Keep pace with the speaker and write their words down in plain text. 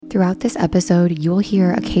Throughout this episode, you'll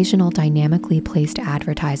hear occasional dynamically placed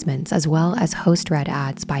advertisements as well as host-read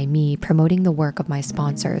ads by me promoting the work of my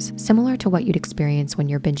sponsors, similar to what you'd experience when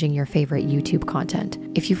you're binging your favorite YouTube content.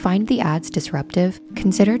 If you find the ads disruptive,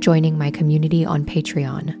 consider joining my community on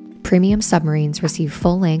Patreon. Premium Submarines receive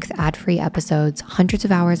full-length, ad-free episodes, hundreds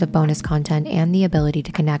of hours of bonus content, and the ability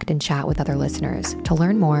to connect and chat with other listeners. To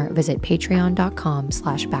learn more, visit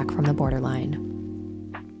patreon.com/backfromtheborderline.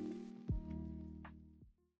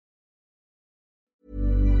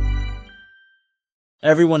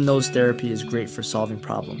 Everyone knows therapy is great for solving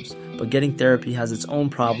problems, but getting therapy has its own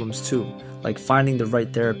problems too, like finding the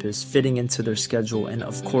right therapist, fitting into their schedule, and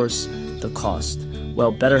of course, the cost.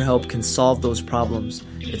 Well, BetterHelp can solve those problems.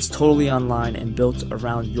 It's totally online and built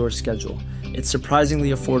around your schedule. It's surprisingly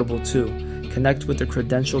affordable too. Connect with a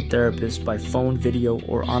credentialed therapist by phone, video,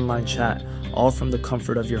 or online chat, all from the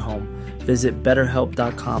comfort of your home. Visit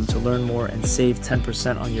BetterHelp.com to learn more and save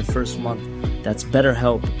 10% on your first month. That's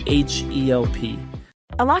BetterHelp, H-E-L-P.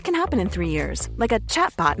 A lot can happen in 3 years, like a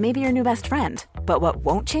chatbot may be your new best friend. But what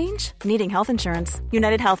won't change? Needing health insurance.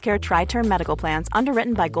 United Healthcare Tri-Term Medical Plans,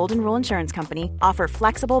 underwritten by Golden Rule Insurance Company, offer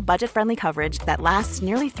flexible, budget-friendly coverage that lasts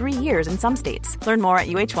nearly 3 years in some states. Learn more at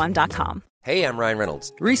UH1.com. Hey, I'm Ryan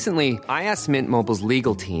Reynolds. Recently, I asked Mint Mobile's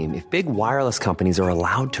legal team if big wireless companies are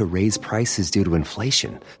allowed to raise prices due to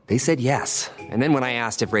inflation. They said yes. And then when I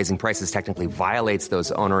asked if raising prices technically violates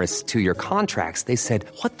those onerous two-year contracts, they said,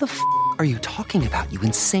 "What the f*** are you talking about, you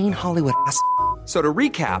insane Hollywood ass?" So to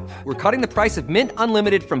recap, we're cutting the price of Mint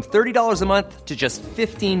Unlimited from $30 a month to just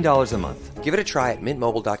 $15 a month. Give it a try at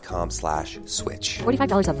mintmobile.com/switch.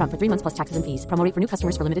 $45 up front for 3 months plus taxes and fees. Promo rate for new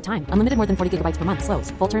customers for limited time. Unlimited more than 40 gigabytes per month. Slows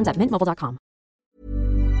full terms at mintmobile.com.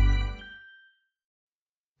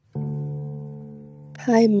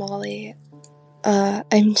 Hi, Molly.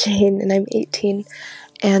 I'm Jane, and I'm 18,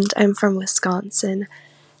 and I'm from Wisconsin.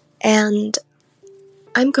 And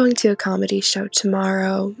I'm going to a comedy show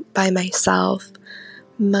tomorrow by myself.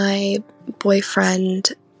 My boyfriend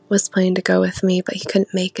was planning to go with me, but he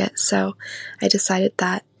couldn't make it, so I decided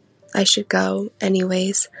that I should go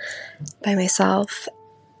anyways by myself.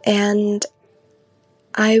 And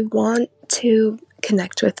I want to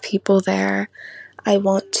connect with people there. I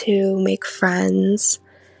want to make friends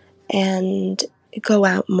and go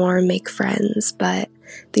out more and make friends, but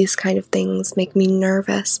these kind of things make me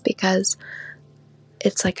nervous because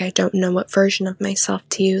it's like I don't know what version of myself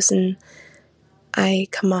to use, and I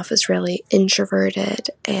come off as really introverted,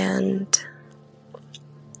 and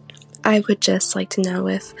I would just like to know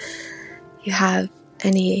if you have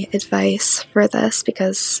any advice for this,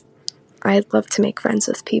 because I'd love to make friends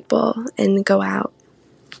with people and go out.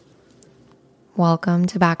 Welcome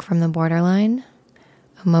to Back from the Borderline,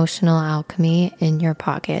 emotional alchemy in your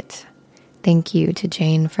pocket. Thank you to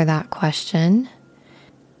Jane for that question.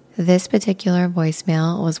 This particular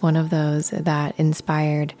voicemail was one of those that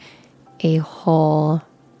inspired a whole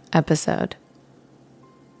episode.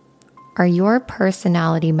 Are your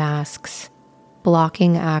personality masks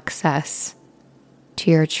blocking access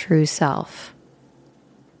to your true self?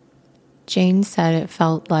 Jane said it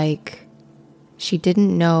felt like she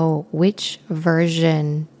didn't know which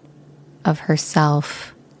version of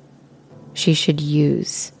herself she should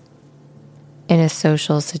use in a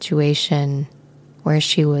social situation where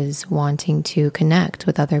she was wanting to connect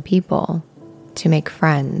with other people, to make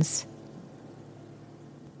friends.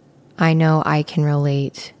 I know I can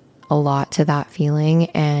relate a lot to that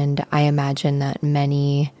feeling, and I imagine that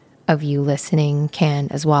many of you listening can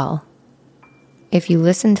as well. If you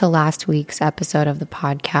listened to last week's episode of the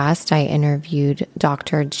podcast, I interviewed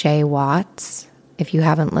Dr. Jay Watts. If you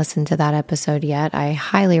haven't listened to that episode yet, I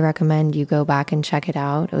highly recommend you go back and check it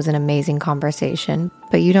out. It was an amazing conversation,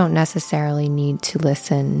 but you don't necessarily need to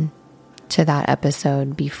listen to that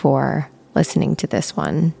episode before listening to this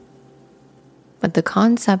one. But the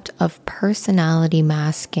concept of personality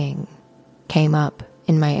masking came up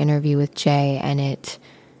in my interview with Jay, and it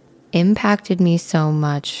impacted me so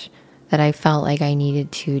much that I felt like I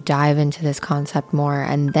needed to dive into this concept more.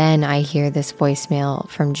 And then I hear this voicemail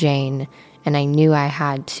from Jane, and I knew I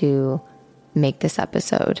had to make this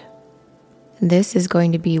episode. This is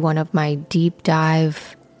going to be one of my deep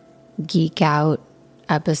dive, geek out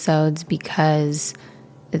episodes, because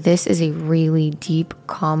this is a really deep,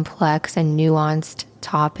 complex, and nuanced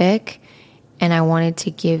topic. And I wanted to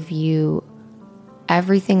give you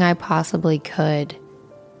everything I possibly could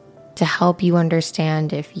to help you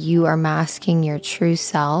understand if you are masking your true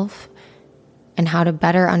self, and how to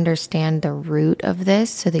better understand the root of this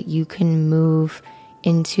so that you can move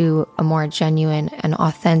into a more genuine and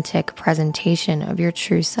authentic presentation of your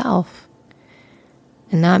true self.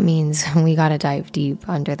 And that means we gotta dive deep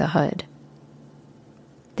under the hood.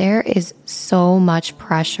 There is so much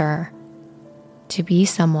pressure to be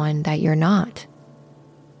someone that you're not.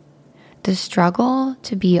 The struggle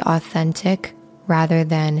to be authentic rather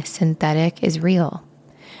than synthetic is real.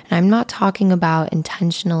 And I'm not talking about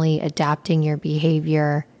intentionally adapting your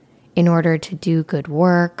behavior in order to do good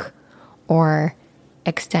work or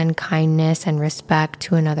extend kindness and respect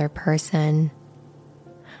to another person.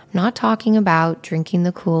 I'm not talking about drinking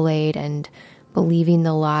the Kool-Aid and believing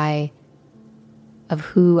the lie of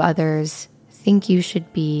who others think you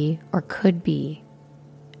should be or could be,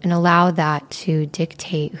 and allow that to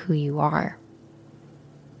dictate who you are.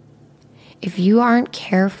 If you aren't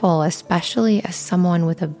careful, especially as someone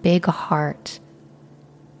with a big heart,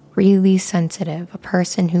 really sensitive, a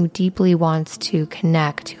person who deeply wants to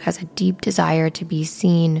connect, who has a deep desire to be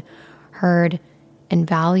seen, heard, and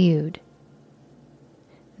valued,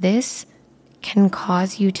 this can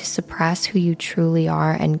cause you to suppress who you truly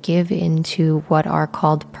are and give into what are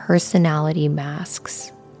called personality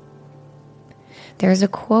masks. There's a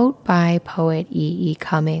quote by poet E.E.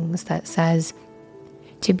 Cummings that says,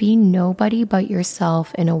 "To be nobody but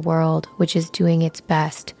yourself in a world which is doing its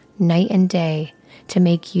best night and day to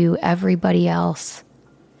make you everybody else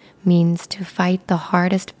means to fight the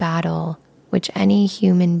hardest battle which any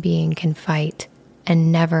human being can fight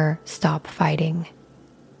and never stop fighting."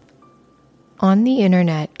 On the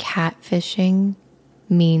internet, catfishing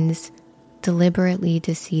means deliberately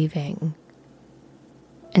deceiving.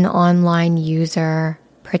 An online user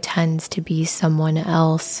pretends to be someone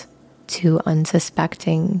else to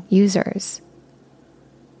unsuspecting users.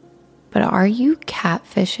 But are you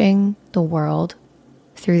catfishing the world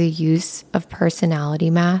through the use of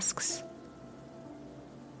personality masks?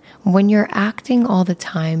 When you're acting all the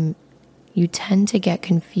time, you tend to get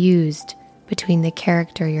confused between the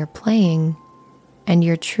character you're playing and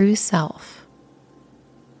your true self.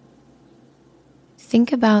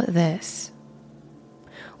 Think about this.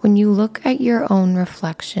 When you look at your own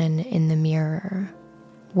reflection in the mirror,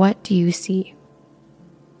 what do you see?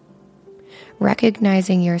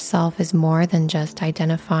 Recognizing yourself is more than just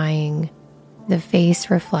identifying the face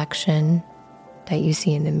reflection that you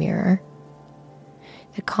see in the mirror.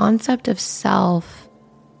 The concept of self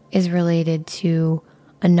is related to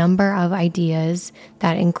a number of ideas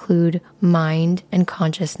that include mind and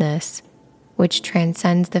consciousness, which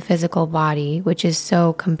transcends the physical body, which is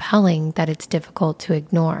so compelling that it's difficult to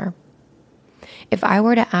ignore. If I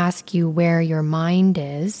were to ask you where your mind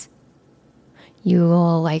is, you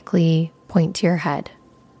will likely point to your head.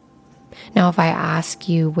 Now, if I ask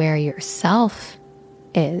you where your self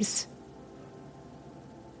is,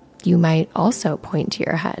 you might also point to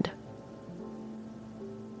your head.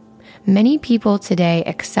 Many people today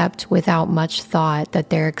accept without much thought that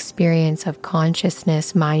their experience of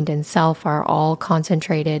consciousness, mind, and self are all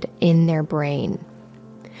concentrated in their brain.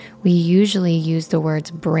 We usually use the words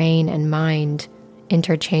brain and mind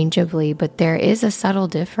interchangeably, but there is a subtle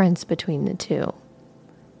difference between the two.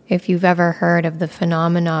 If you've ever heard of the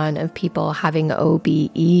phenomenon of people having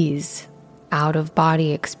OBEs,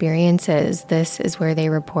 out-of-body experiences, this is where they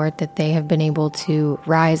report that they have been able to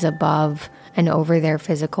rise above and over their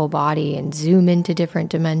physical body and zoom into different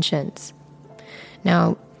dimensions.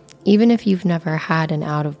 Now, even if you've never had an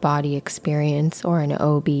out-of-body experience or an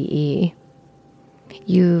OBE,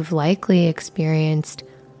 you've likely experienced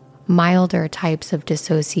milder types of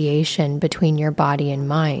dissociation between your body and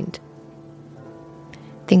mind.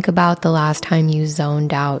 Think about the last time you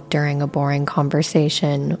zoned out during a boring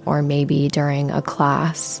conversation or maybe during a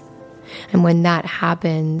class. And when that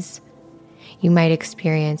happens, you might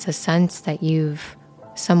experience a sense that you've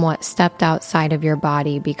somewhat stepped outside of your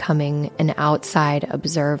body, becoming an outside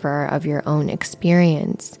observer of your own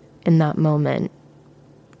experience in that moment.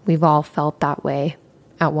 We've all felt that way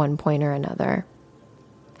at one point or another.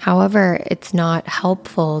 However, it's not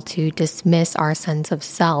helpful to dismiss our sense of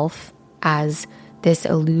self as this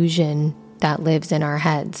illusion that lives in our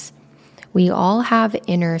heads. We all have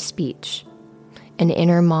inner speech, an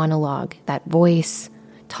inner monologue, that voice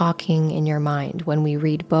talking in your mind when we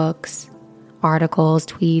read books, articles,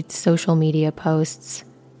 tweets, social media posts.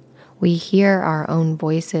 We hear our own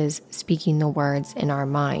voices speaking the words in our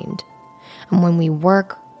mind. And when we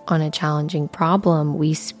work on a challenging problem,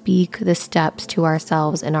 we speak the steps to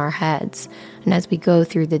ourselves in our heads. And as we go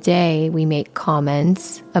through the day, we make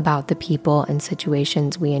comments about the people and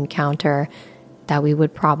situations we encounter that we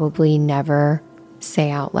would probably never say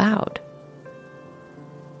out loud.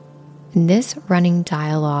 And this running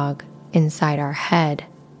dialogue inside our head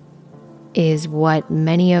is what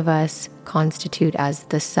many of us constitute as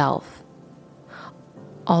the self.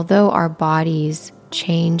 Although our bodies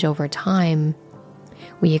change over time,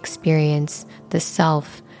 we experience the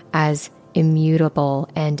self as immutable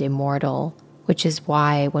and immortal, which is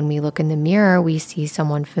why when we look in the mirror, we see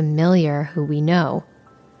someone familiar who we know.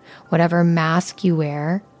 Whatever mask you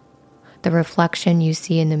wear, the reflection you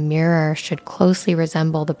see in the mirror should closely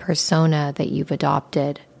resemble the persona that you've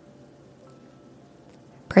adopted.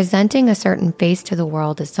 Presenting a certain face to the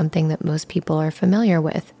world is something that most people are familiar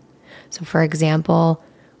with. So for example,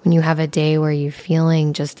 when you have a day where you're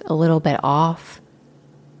feeling just a little bit off,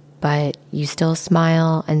 but you still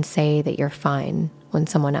smile and say that you're fine when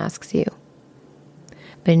someone asks you.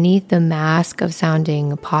 Beneath the mask of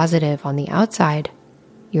sounding positive on the outside,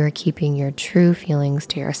 you are keeping your true feelings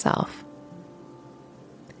to yourself.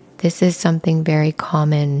 This is something very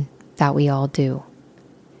common that we all do.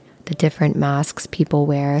 The different masks people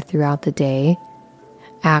wear throughout the day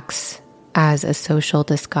acts as a social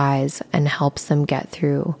disguise and helps them get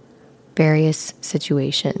through various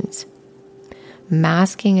situations.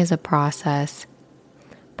 Masking is a process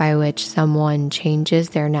by which someone changes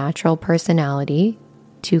their natural personality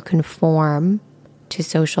to conform to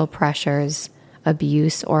social pressures,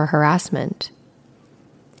 abuse, or harassment.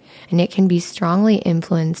 And it can be strongly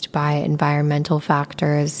influenced by environmental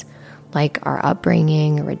factors like our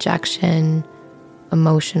upbringing, rejection,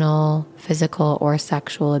 emotional, physical, or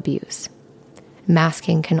sexual abuse.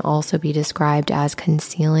 Masking can also be described as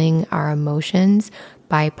concealing our emotions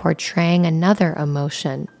by portraying another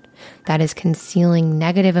emotion, that is, concealing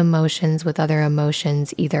negative emotions with other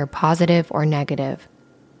emotions, either positive or negative.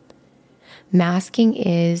 Masking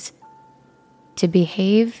is to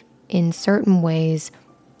behave in certain ways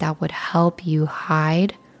that would help you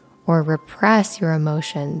hide or repress your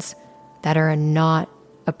emotions that are not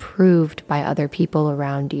approved by other people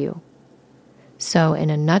around you. So, in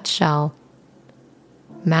a nutshell,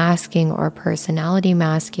 masking or personality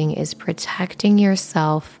masking is protecting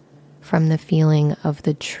yourself from the feeling of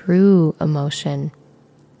the true emotion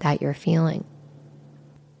that you're feeling.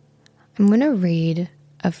 I'm going to read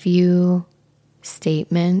a few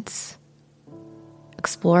statements,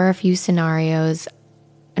 explore a few scenarios,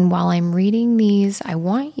 and while I'm reading these, I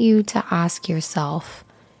want you to ask yourself,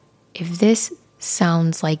 if this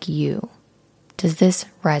sounds like you, does this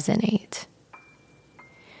resonate?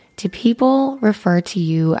 Do people refer to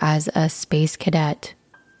you as a space cadet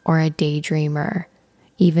or a daydreamer,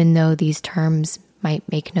 even though these terms might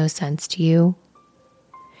make no sense to you?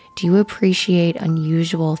 Do you appreciate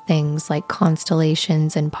unusual things like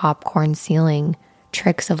constellations and popcorn ceiling,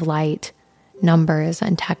 tricks of light, numbers,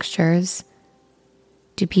 and textures?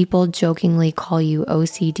 Do people jokingly call you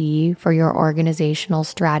OCD for your organizational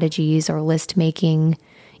strategies or list making,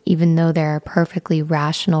 even though there are perfectly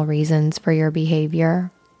rational reasons for your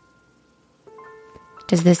behavior?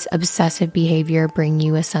 Does this obsessive behavior bring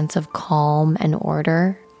you a sense of calm and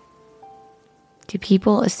order? Do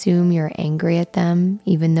people assume you're angry at them,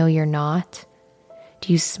 even though you're not?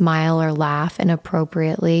 Do you smile or laugh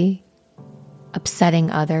inappropriately,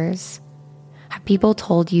 upsetting others? Have people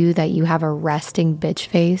told you that you have a resting bitch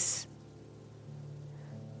face?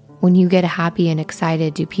 When you get happy and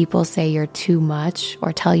excited, do people say you're too much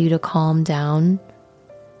or tell you to calm down?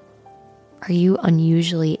 Are you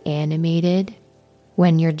unusually animated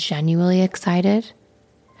when you're genuinely excited,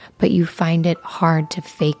 but you find it hard to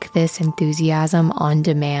fake this enthusiasm on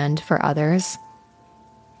demand for others?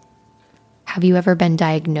 Have you ever been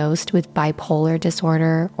diagnosed with bipolar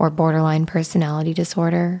disorder or borderline personality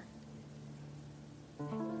disorder?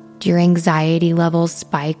 Do your anxiety levels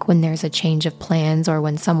spike when there's a change of plans or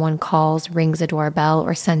when someone calls, rings a doorbell,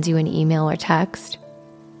 or sends you an email or text?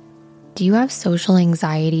 Do you have social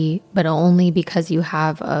anxiety, but only because you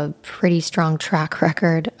have a pretty strong track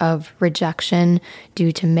record of rejection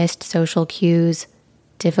due to missed social cues,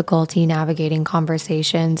 difficulty navigating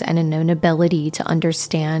conversations, and an inability to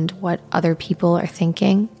understand what other people are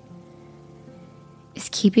thinking? Is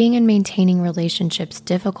keeping and maintaining relationships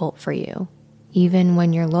difficult for you, even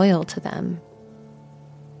when you're loyal to them?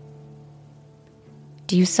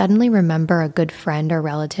 Do you suddenly remember a good friend or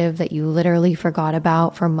relative that you literally forgot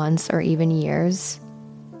about for months or even years?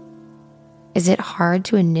 Is it hard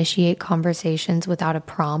to initiate conversations without a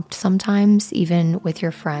prompt sometimes, even with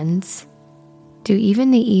your friends? Do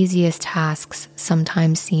even the easiest tasks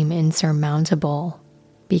sometimes seem insurmountable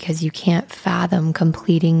because you can't fathom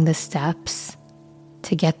completing the steps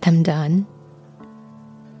to get them done?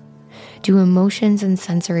 Do emotions and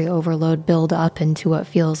sensory overload build up into what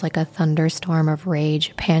feels like a thunderstorm of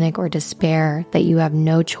rage, panic, or despair that you have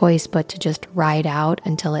no choice but to just ride out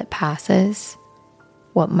until it passes?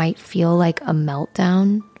 What might feel like a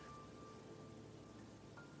meltdown?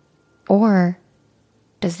 Or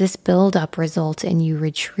Does this buildup result in you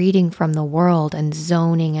retreating from the world and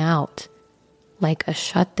zoning out, like a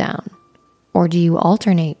shutdown? Or do you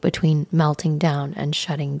alternate between melting down and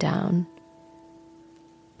shutting down?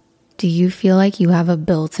 Do you feel like you have a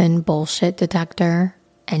built-in bullshit detector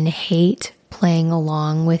and hate playing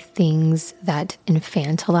along with things that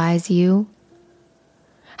infantilize you?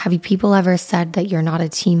 Have you people ever said that you're not a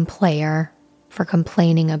team player for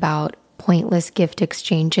complaining about pointless gift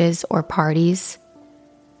exchanges or parties?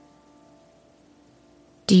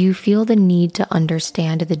 Do you feel the need to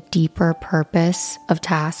understand the deeper purpose of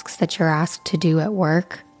tasks that you're asked to do at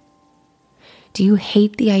work? Do you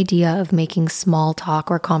hate the idea of making small talk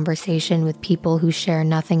or conversation with people who share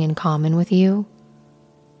nothing in common with you?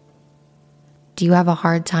 Do you have a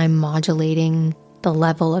hard time modulating the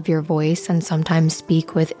level of your voice and sometimes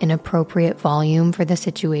speak with inappropriate volume for the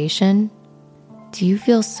situation? Do you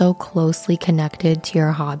feel so closely connected to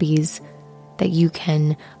your hobbies that you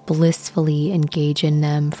can blissfully engage in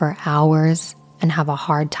them for hours and have a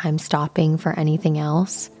hard time stopping for anything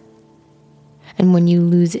else? And when you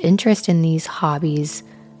lose interest in these hobbies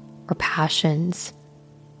or passions,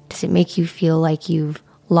 does it make you feel like you've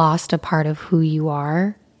lost a part of who you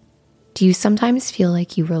are? Do you sometimes feel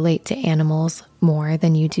like you relate to animals more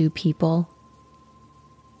than you do people?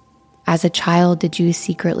 As a child, did you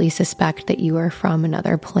secretly suspect that you were from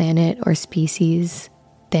another planet or species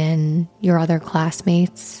than your other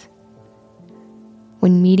classmates?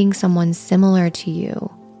 When meeting someone similar to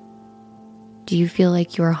you, do you feel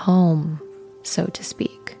like you're home, so to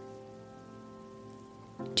speak?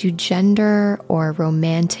 Do gender or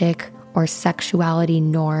romantic or sexuality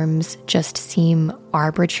norms just seem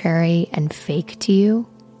arbitrary and fake to you?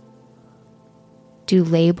 Do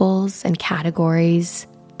labels and categories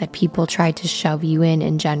that people try to shove you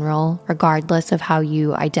in general, regardless of how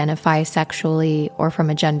you identify sexually or from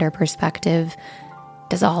a gender perspective,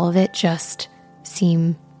 does all of it just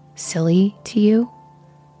seem silly to you?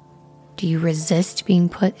 Do you resist being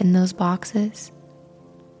put in those boxes?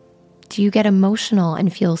 Do you get emotional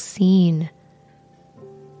and feel seen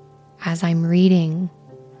as I'm reading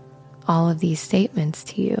all of these statements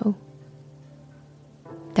to you?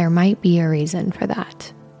 There might be a reason for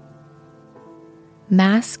that.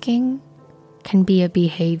 Masking can be a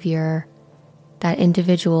behavior that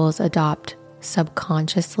individuals adopt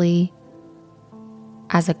subconsciously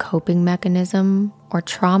as a coping mechanism or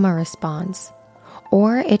trauma response,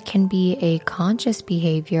 or it can be a conscious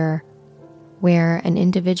behavior where an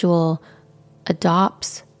individual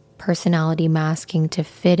adopts personality masking to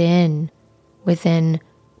fit in within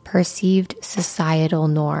perceived societal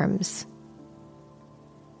norms.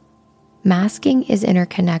 Masking is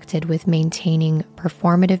interconnected with maintaining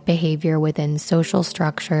performative behavior within social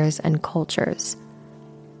structures and cultures.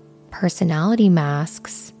 Personality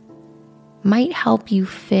masks might help you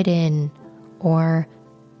fit in or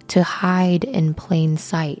to hide in plain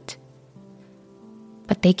sight,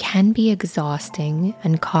 but they can be exhausting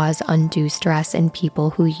and cause undue stress in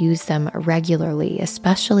people who use them regularly,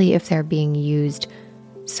 especially if they're being used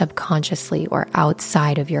subconsciously or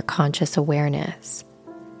outside of your conscious awareness.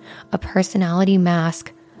 A personality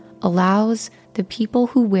mask allows the people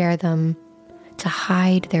who wear them to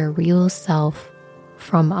hide their real self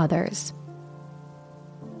from others.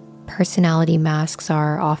 Personality masks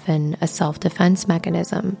are often a self-defense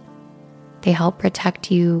mechanism. They help protect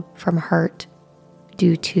you from hurt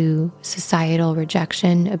due to societal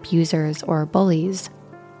rejection, abusers, or bullies.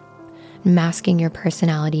 Masking your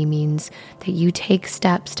personality means that you take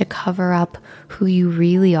steps to cover up who you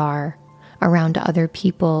really are around other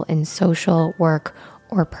people in social, work,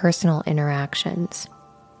 or personal interactions.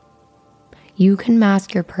 You can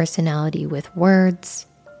mask your personality with words,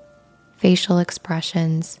 facial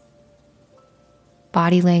expressions,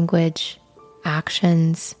 body language,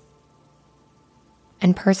 actions,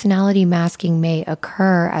 and personality masking may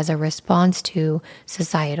occur as a response to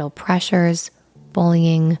societal pressures,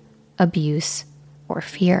 bullying, abuse, or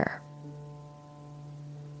fear.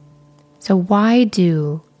 So why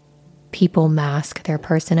do people mask their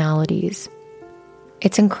personalities?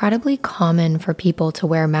 It's incredibly common for people to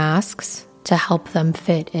wear masks to help them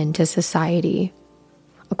fit into society.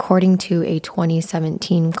 According to a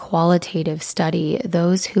 2017 qualitative study,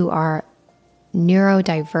 those who are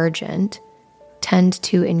neurodivergent tend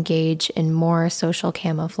to engage in more social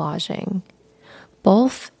camouflaging.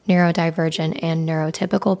 Both neurodivergent and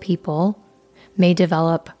neurotypical people may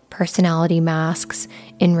develop personality masks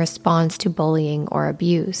in response to bullying or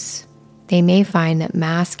abuse. They may find that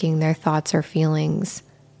masking their thoughts or feelings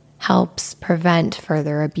helps prevent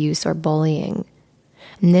further abuse or bullying.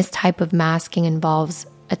 And this type of masking involves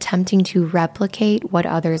attempting to replicate what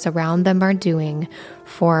others around them are doing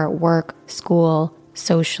for work, school,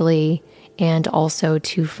 socially, and also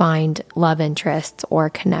to find love interests or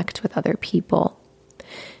connect with other people.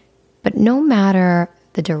 But no matter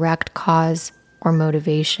the direct cause or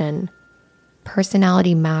motivation,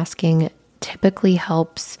 personality masking typically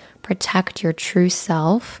helps protect your true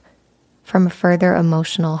self from further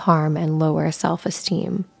emotional harm and lower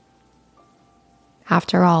self-esteem.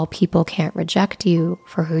 After all, people can't reject you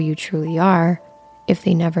for who you truly are if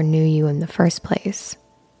they never knew you in the first place.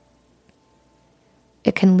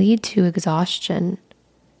 It can lead to exhaustion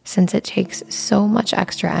since it takes so much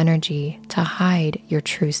extra energy to hide your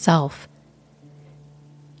true self.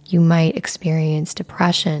 You might experience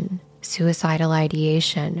depression, suicidal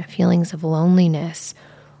ideation, feelings of loneliness,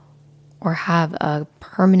 or have a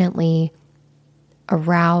permanently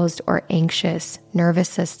aroused or anxious nervous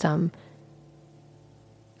system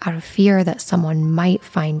out of fear that someone might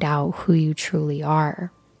find out who you truly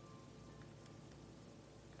are.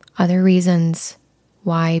 Other reasons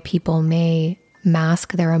why people may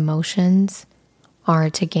mask their emotions are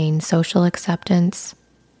to gain social acceptance,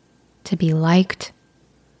 to be liked,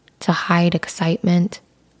 to hide excitement,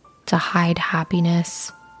 to hide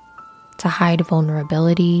happiness, to hide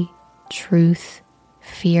vulnerability, truth,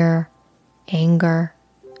 fear, anger,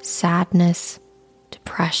 sadness,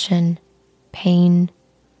 depression, pain,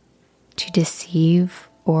 to deceive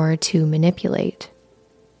or to manipulate.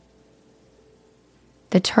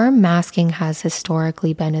 The term masking has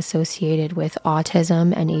historically been associated with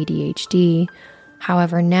autism and ADHD.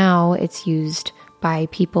 However, now it's used by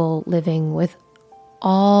people living with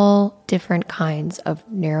all different kinds of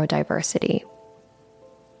neurodiversity.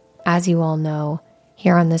 As you all know,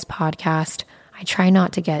 here on this podcast, I try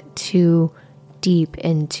not to get too deep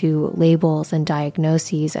into labels and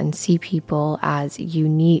diagnoses and see people as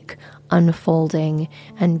unique, unfolding,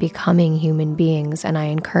 and becoming human beings. And I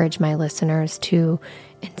encourage my listeners to,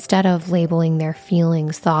 instead of labeling their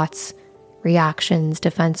feelings, thoughts, reactions,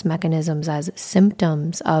 defense mechanisms as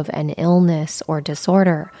symptoms of an illness or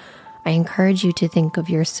disorder, I encourage you to think of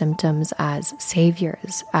your symptoms as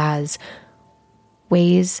saviors, as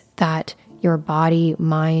ways that your body,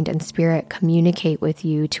 mind, and spirit communicate with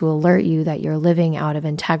you to alert you that you're living out of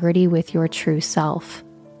integrity with your true self.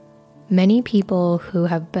 Many people who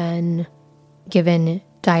have been given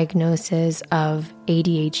diagnosis of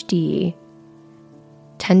ADHD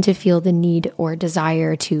tend to feel the need or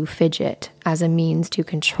desire to fidget as a means to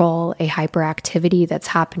control a hyperactivity that's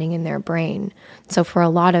happening in their brain. So for a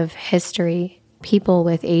lot of history, people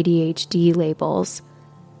with ADHD labels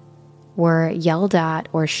were yelled at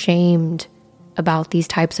or shamed about these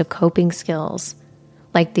types of coping skills,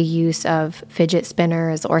 like the use of fidget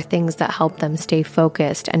spinners or things that help them stay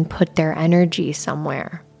focused and put their energy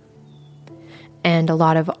somewhere. And a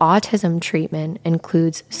lot of autism treatment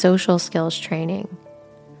includes social skills training,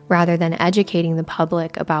 rather than educating the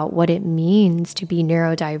public about what it means to be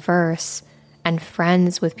neurodiverse and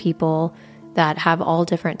friends with people that have all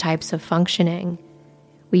different types of functioning.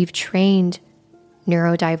 We've trained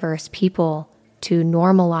neurodiverse people to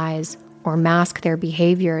normalize or mask their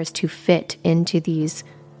behaviors to fit into these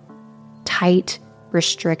tight,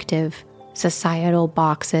 restrictive societal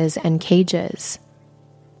boxes and cages.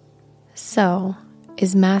 So,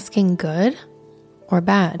 is masking good or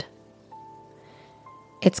bad?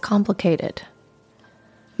 It's complicated.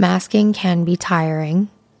 Masking can be tiring.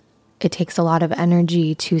 It takes a lot of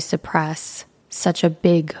energy to suppress such a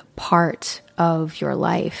big part of your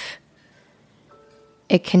life.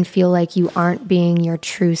 It can feel like you aren't being your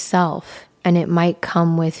true self, and it might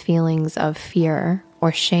come with feelings of fear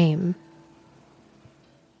or shame.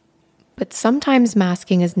 But sometimes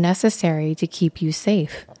masking is necessary to keep you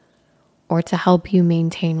safe or to help you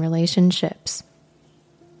maintain relationships.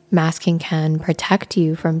 Masking can protect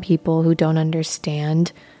you from people who don't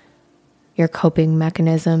understand your coping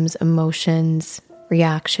mechanisms, emotions,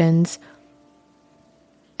 reactions,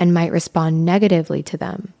 and might respond negatively to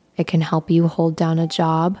them. It can help you hold down a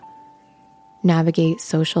job, navigate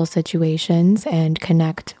social situations, and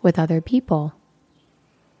connect with other people.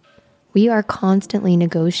 We are constantly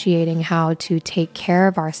negotiating how to take care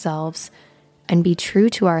of ourselves and be true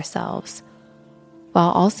to ourselves,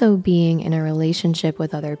 while also being in a relationship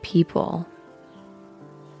with other people.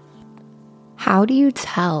 How do you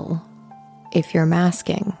tell if you're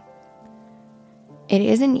masking? It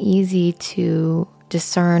isn't easy to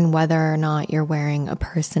discern whether or not you're wearing a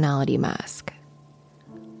personality mask.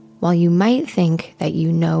 While you might think that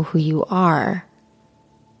you know who you are,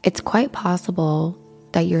 it's quite possible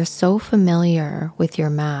that you're so familiar with your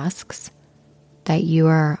masks that you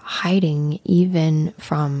are hiding even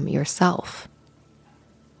from yourself.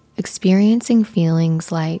 experiencing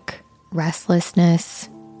feelings like restlessness,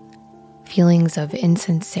 feelings of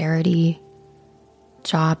insincerity,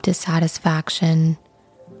 job dissatisfaction,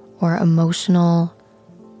 or emotional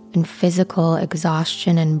and physical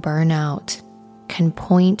exhaustion and burnout can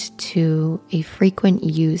point to a frequent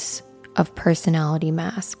use of personality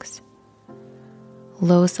masks.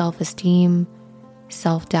 Low self-esteem,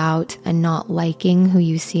 self-doubt, and not liking who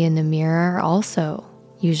you see in the mirror also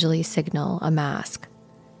usually signal a mask.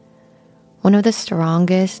 One of the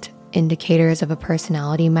strongest indicators of a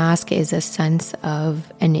personality mask is a sense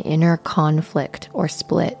of an inner conflict or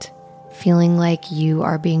split, feeling like you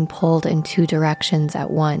are being pulled in two directions at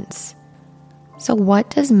once. So what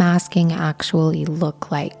does masking actually look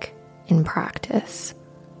like in practice?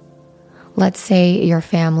 Let's say your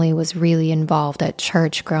family was really involved at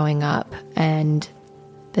church growing up, and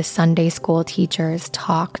the Sunday school teachers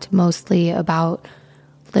talked mostly about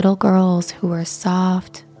little girls who were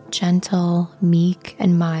soft, gentle, meek,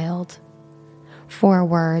 and mild. 4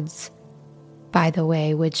 words, by the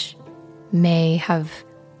way, which may have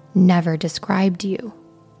never described you.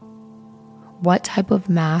 What type of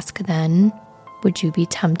mask, then, would you be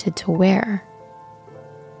tempted to wear?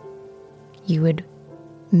 You would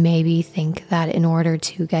maybe think that in order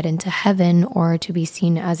to get into heaven or to be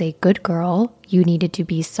seen as a good girl, you needed to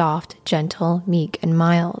be soft, gentle, meek, and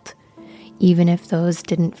mild, even if those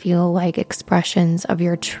didn't feel like expressions of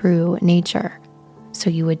your true nature. So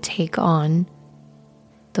you would take on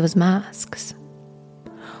those masks.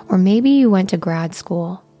 Or maybe you went to grad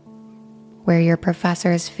school where your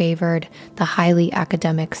professors favored the highly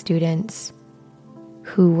academic students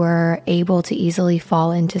who were able to easily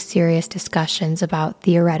fall into serious discussions about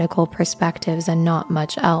theoretical perspectives and not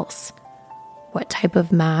much else. What type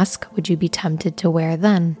of mask would you be tempted to wear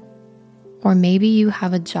then? Or maybe you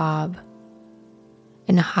have a job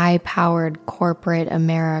in high-powered corporate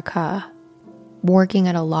America, working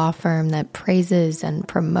at a law firm that praises and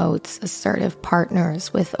promotes assertive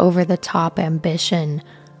partners with over-the-top ambition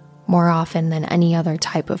more often than any other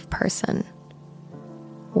type of person.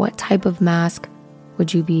 What type of mask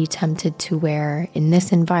would you be tempted to wear in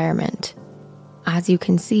this environment? As you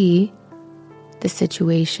can see, the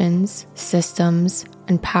situations, systems,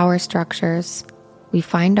 and power structures we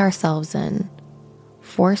find ourselves in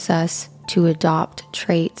force us to adopt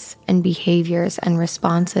traits and behaviors and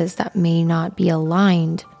responses that may not be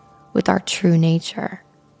aligned with our true nature.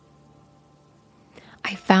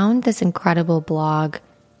 I found this incredible blog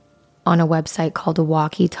on a website called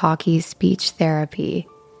Walkie Talkie Speech Therapy.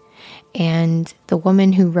 And the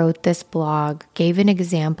woman who wrote this blog gave an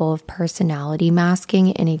example of personality masking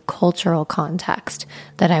in a cultural context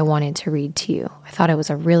that I wanted to read to you. I thought it was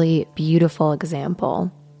a really beautiful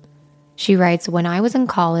example. She writes, "When I was in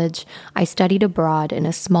college, I studied abroad in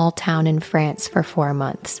a small town in France for 4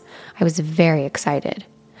 months. I was very excited.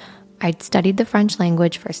 I'd studied the French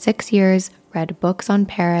language for 6 years, read books on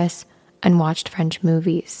Paris, and watched French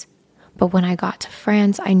movies. But when I got to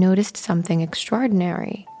France, I noticed something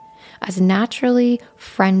extraordinary. As a naturally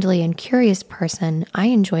friendly and curious person, I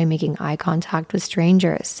enjoy making eye contact with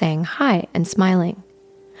strangers, saying hi and smiling.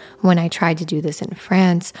 When I tried to do this in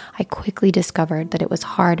France, I quickly discovered that it was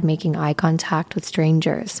hard making eye contact with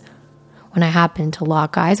strangers. When I happened to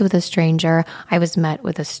lock eyes with a stranger, I was met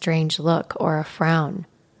with a strange look or a frown.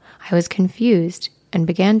 I was confused and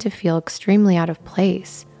began to feel extremely out of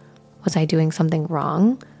place. Was I doing something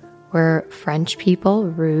wrong? Were French people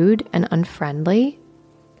rude and unfriendly?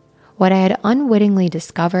 What I had unwittingly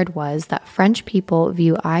discovered was that French people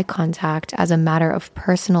view eye contact as a matter of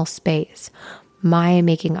personal space. My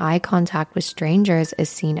making eye contact with strangers is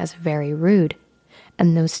seen as very rude.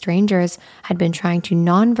 And those strangers had been trying to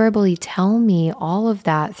non-verbally tell me all of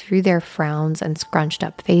that through their frowns and scrunched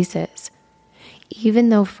up faces. Even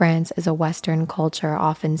though France is a Western culture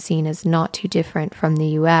often seen as not too different from the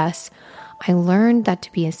US, I learned that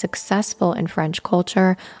to be successful in French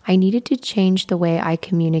culture, I needed to change the way I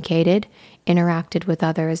communicated, interacted with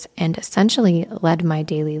others, and essentially led my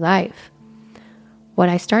daily life. What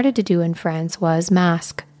I started to do in France was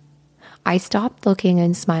mask. I stopped looking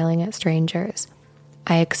and smiling at strangers.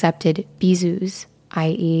 I accepted bisous,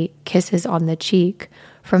 i.e. kisses on the cheek,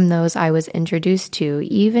 from those I was introduced to,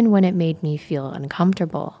 even when it made me feel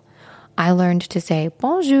uncomfortable. I learned to say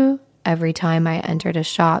bonjour every time I entered a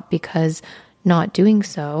shop because not doing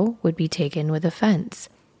so would be taken with offense.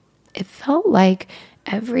 It felt like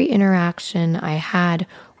every interaction I had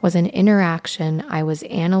was an interaction I was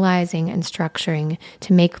analyzing and structuring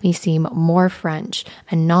to make me seem more French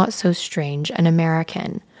and not so strange and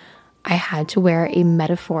American. I had to wear a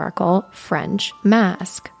metaphorical French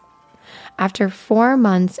mask. After 4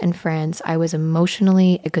 months in France, I was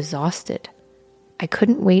emotionally exhausted. I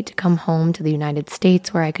couldn't wait to come home to the United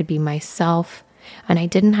States where I could be myself, and I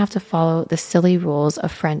didn't have to follow the silly rules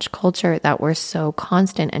of French culture that were so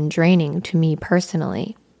constant and draining to me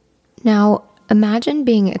personally. Now, imagine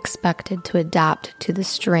being expected to adapt to the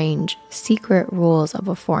strange, secret rules of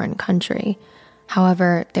a foreign country.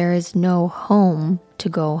 However, there is no home to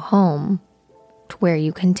go home to where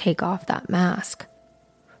you can take off that mask.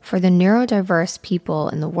 For the neurodiverse people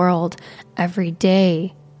in the world, every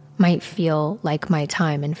day might feel like my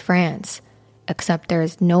time in France, except there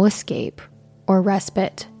is no escape or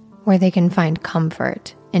respite where they can find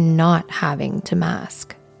comfort in not having to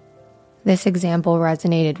mask. This example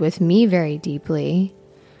resonated with me very deeply.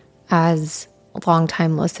 As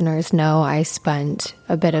longtime listeners know, I spent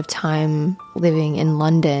a bit of time living in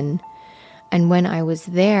London, and when I was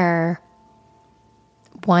there,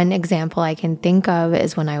 one example I can think of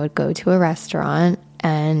is when I would go to a restaurant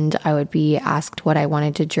and I would be asked what I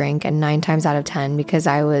wanted to drink, and 9 times out of 10, because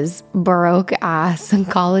I was broke ass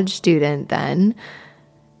college student then,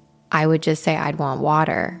 I would just say I'd want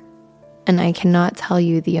water. And I cannot tell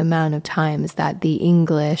you the amount of times that the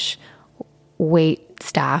English wait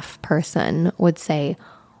staff person would say,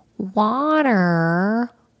 "Water?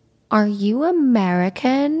 Are you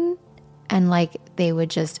American?" And like they would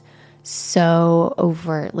just so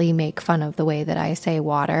overtly make fun of the way that I say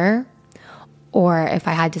water. Or if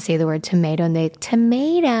I had to say the word tomato, and they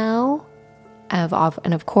tomato.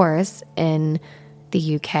 And of course, in the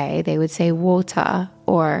UK, they would say water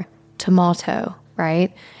or tomato,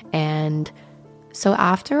 right? And so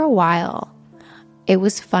after a while, it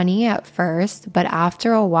was funny at first, but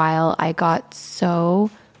after a while, I got so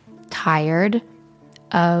tired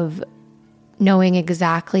of knowing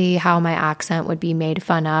exactly how my accent would be made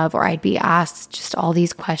fun of, or I'd be asked just all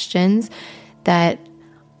these questions, that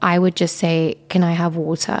I would just say, "Can I have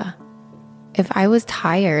water?" If I was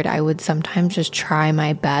tired, I would sometimes just try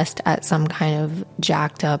my best at some kind of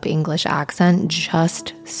jacked up English accent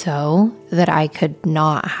just so that I could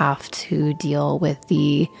not have to deal with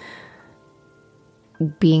the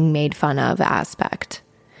being made fun of aspect.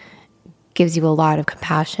 Gives you a lot of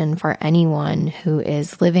compassion for anyone who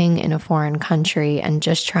is living in a foreign country and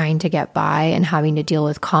just trying to get by and having to deal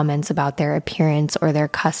with comments about their appearance or their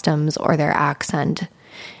customs or their accent.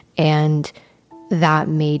 And that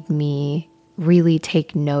made me really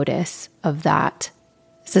take notice of that.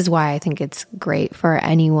 This is why I think it's great for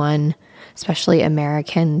anyone, especially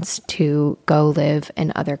Americans, to go live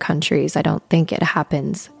in other countries. I don't think it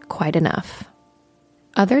happens quite enough.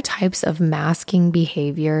 Other types of masking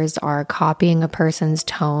behaviors are copying a person's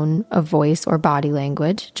tone of voice or body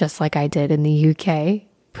language, just like I did in the UK,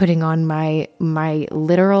 putting on my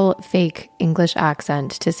literal fake English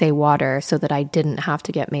accent to say water so that I didn't have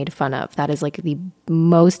to get made fun of. That is like the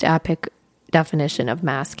most epic definition of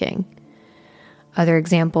masking. Other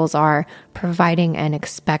examples are providing an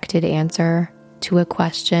expected answer to a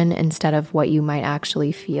question instead of what you might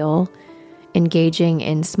actually feel, engaging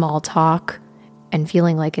in small talk and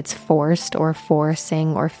feeling like it's forced or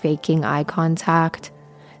forcing or faking eye contact,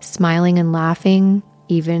 smiling and laughing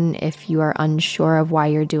even if you are unsure of why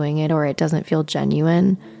you're doing it or it doesn't feel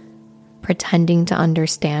genuine, pretending to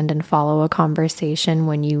understand and follow a conversation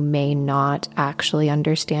when you may not actually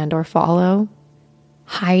understand or follow,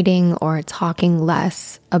 hiding or talking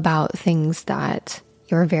less about things that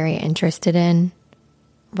you're very interested in,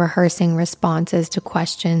 rehearsing responses to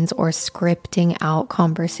questions or scripting out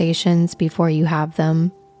conversations before you have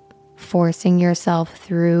them, forcing yourself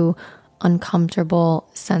through uncomfortable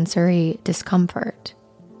sensory discomfort.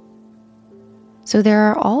 So there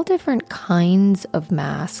are all different kinds of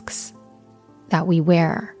masks that we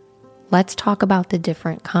wear. Let's talk about the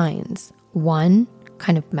different kinds. One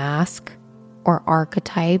kind of mask or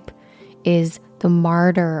archetype is the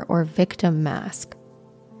martyr or victim mask.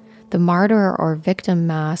 The martyr or victim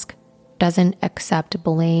mask doesn't accept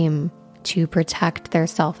blame to protect their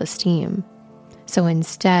self-esteem. So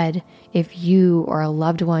instead, if you or a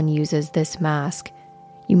loved one uses this mask,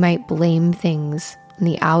 you might blame things in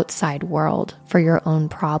the outside world for your own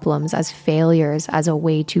problems as failures as a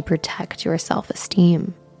way to protect your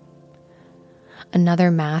self-esteem. Another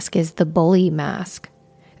mask is the bully mask.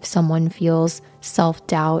 If someone feels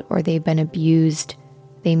self-doubt or they've been abused,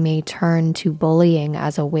 they may turn to bullying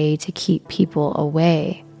as a way to keep people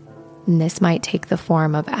away. And this might take the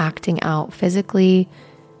form of acting out physically,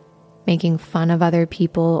 making fun of other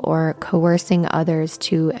people, or coercing others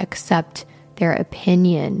to accept their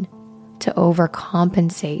opinion to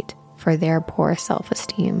overcompensate for their poor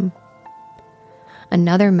self-esteem.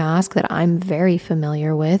 Another mask that I'm very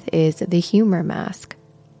familiar with is the humor mask.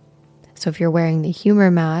 So if you're wearing the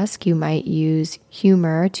humor mask, you might use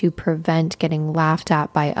humor to prevent getting laughed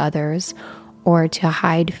at by others or to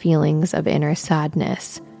hide feelings of inner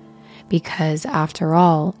sadness. Because after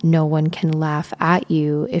all, no one can laugh at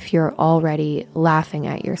you if you're already laughing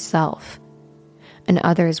at yourself. And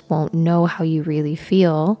others won't know how you really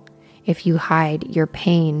feel if you hide your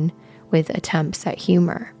pain with attempts at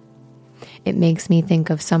humor. It makes me think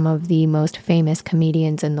of some of the most famous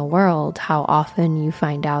comedians in the world, how often you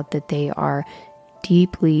find out that they are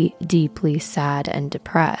deeply, deeply sad and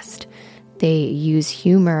depressed. They use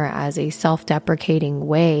humor as a self-deprecating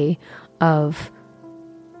way of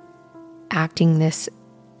acting this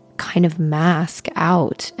kind of mask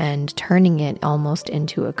out and turning it almost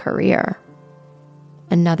into a career.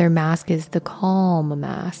 Another mask is the calm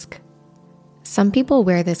mask. Some people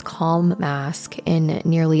wear this calm mask in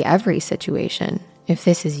nearly every situation. If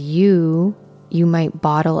this is you, you might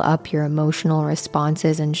bottle up your emotional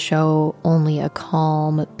responses and show only a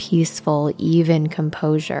calm, peaceful, even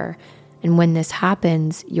composure. And when this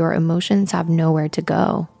happens, your emotions have nowhere to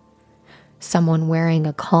go. Someone wearing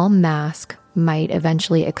a calm mask might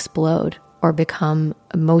eventually explode or become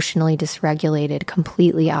emotionally dysregulated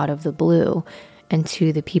completely out of the blue. And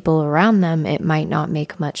to the people around them, it might not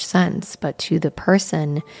make much sense, but to the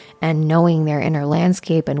person and knowing their inner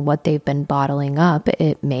landscape and what they've been bottling up,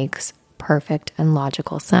 it makes perfect and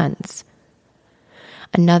logical sense.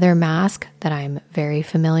 Another mask that I'm very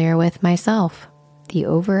familiar with myself, the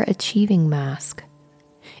overachieving mask.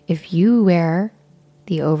 If you wear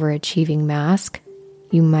the overachieving mask,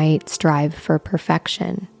 you might strive for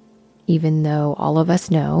perfection, even though all of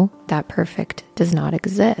us know that perfect does not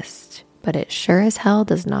exist. But it sure as hell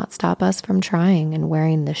does not stop us from trying and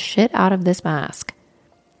wearing the shit out of this mask.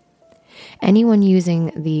 Anyone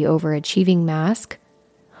using the overachieving mask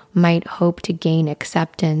might hope to gain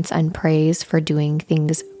acceptance and praise for doing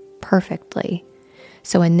things perfectly.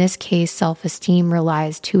 So in this case, self-esteem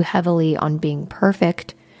relies too heavily on being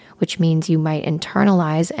perfect, which means you might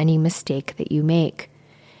internalize any mistake that you make.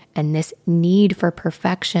 And this need for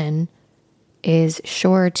perfection is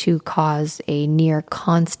sure to cause a near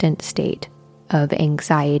constant state of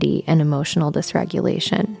anxiety and emotional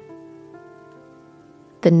dysregulation.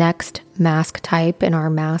 The next mask type in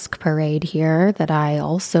our mask parade here that I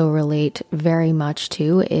also relate very much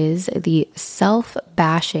to is the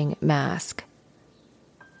self-bashing mask.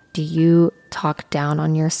 Do you talk down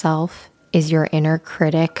on yourself? Is your inner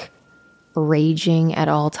critic raging at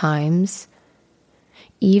all times?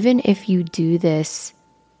 Even if you do this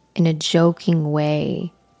in a joking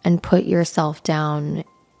way and put yourself down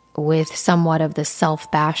with somewhat of the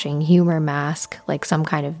self-bashing humor mask, like some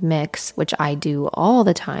kind of mix, which I do all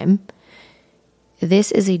the time,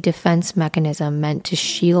 this is a defense mechanism meant to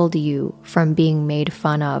shield you from being made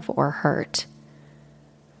fun of or hurt.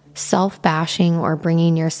 Self-bashing or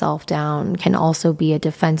bringing yourself down can also be a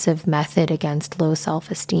defensive method against low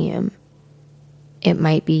self-esteem. It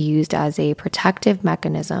might be used as a protective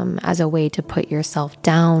mechanism, as a way to put yourself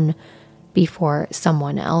down before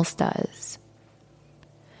someone else does.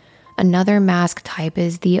 Another mask type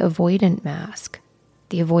is the avoidant mask.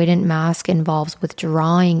 The avoidant mask involves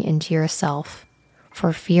withdrawing into yourself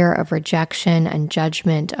for fear of rejection and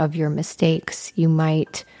judgment of your mistakes. You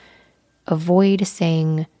might avoid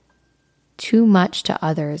saying too much to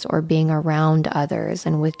others or being around others,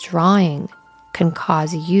 and withdrawing can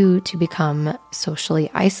cause you to become socially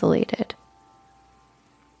isolated.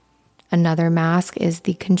 Another mask is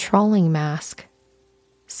the controlling mask.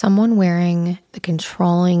 Someone wearing the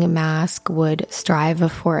controlling mask would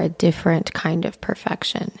strive for a different kind of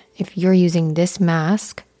perfection. If you're using this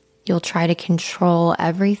mask, you'll try to control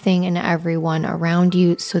everything and everyone around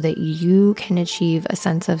you so that you can achieve a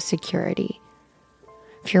sense of security.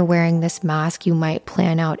 If you're wearing this mask, you might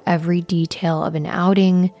plan out every detail of an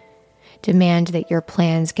outing, demand that your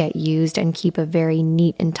plans get used, and keep a very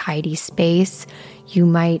neat and tidy space. You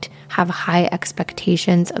might have high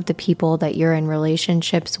expectations of the people that you're in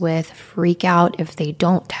relationships with, freak out if they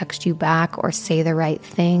don't text you back or say the right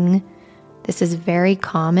thing. This is very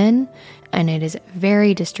common, and it is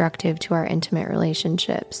very destructive to our intimate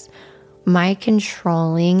relationships. My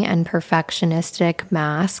controlling and perfectionistic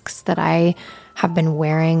masks that I have been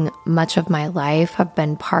wearing much of my life have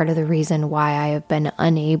been part of the reason why I have been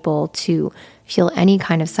unable to feel any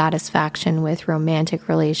kind of satisfaction with romantic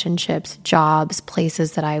relationships, jobs,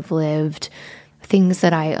 places that I've lived, things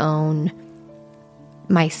that I own,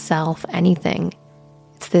 myself, anything.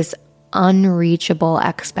 It's this unreachable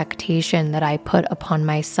expectation that I put upon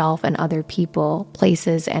myself and other people,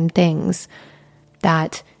 places, and things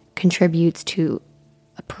that contributes to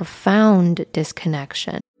a profound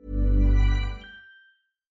disconnection.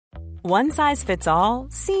 One size fits all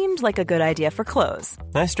seemed like a good idea for clothes.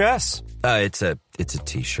 Nice dress. It's a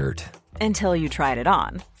t-shirt. Until you tried it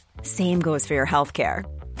on. Same goes for your healthcare.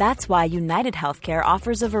 That's why United Healthcare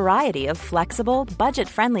offers a variety of flexible,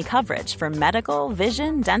 budget-friendly coverage for medical,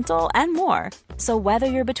 vision, dental, and more. So whether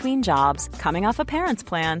you're between jobs, coming off a parent's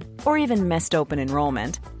plan, or even missed open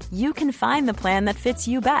enrollment, you can find the plan that fits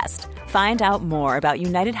you best. Find out more about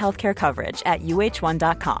United Healthcare coverage at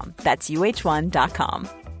uh1.com. That's uh1.com.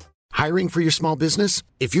 Hiring for your small business?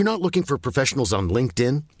 If you're not looking for professionals on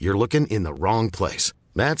LinkedIn, you're looking in the wrong place.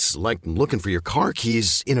 That's like looking for your car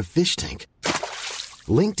keys in a fish tank.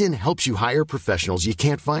 LinkedIn helps you hire professionals you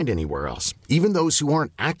can't find anywhere else, even those who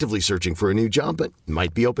aren't actively searching for a new job but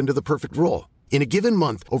might be open to the perfect role. In a given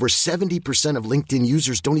month, over 70% of LinkedIn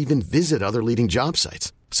users don't even visit other leading job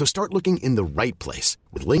sites. So start looking in the right place.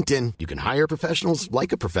 With LinkedIn, you can hire professionals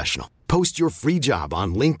like a professional. Post your free job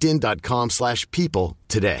on linkedin.com/people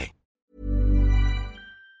today.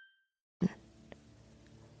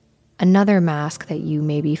 Another mask that you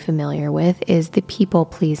may be familiar with is the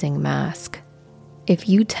people-pleasing mask. If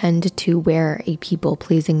you tend to wear a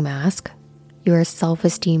people-pleasing mask, your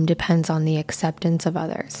self-esteem depends on the acceptance of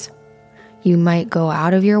others. You might go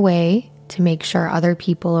out of your way to make sure other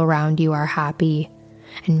people around you are happy,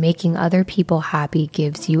 and making other people happy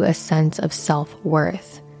gives you a sense of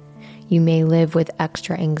self-worth. You may live with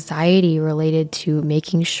extra anxiety related to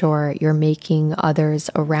making sure you're making others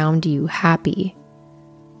around you happy.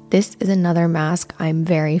 This is another mask I'm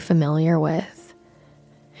very familiar with.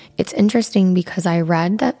 It's interesting because I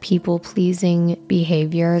read that people-pleasing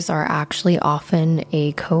behaviors are actually often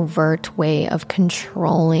a covert way of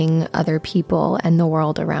controlling other people and the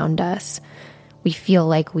world around us. We feel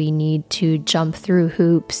like we need to jump through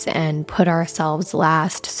hoops and put ourselves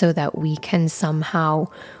last so that we can somehow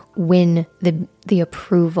win the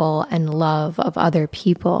approval and love of other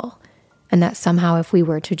people. And that somehow if we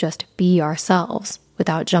were to just be ourselves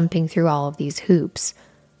without jumping through all of these hoops,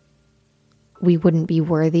 we wouldn't be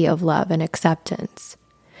worthy of love and acceptance.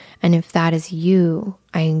 And if that is you,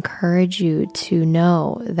 I encourage you to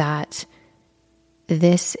know that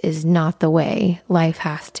this is not the way life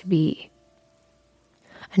has to be.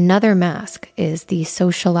 Another mask is the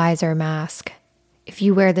socializer mask. If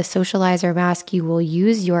you wear the socializer mask, you will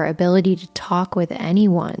use your ability to talk with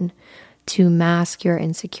anyone to mask your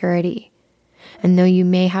insecurity. And though you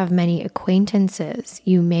may have many acquaintances,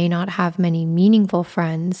 you may not have many meaningful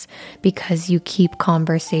friends because you keep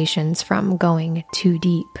conversations from going too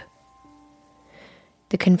deep.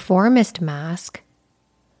 The conformist mask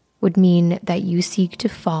would mean that you seek to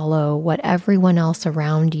follow what everyone else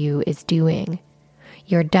around you is doing.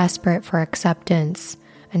 You're desperate for acceptance,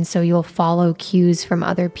 and so you'll follow cues from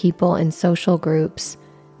other people in social groups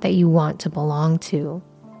that you want to belong to.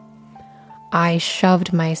 I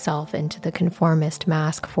shoved myself into the conformist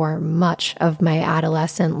mask for much of my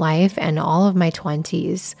adolescent life and all of my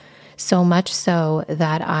 20s, so much so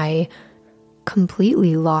that I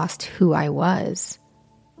completely lost who I was.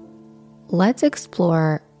 Let's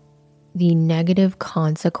explore the negative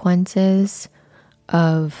consequences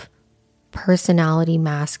of personality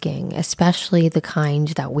masking, especially the kind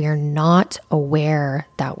that we're not aware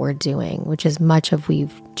that we're doing, which is much of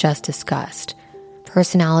we've just discussed.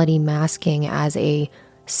 Personality masking as a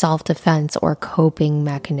self-defense or coping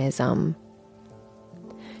mechanism.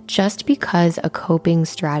 Just because a coping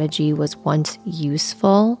strategy was once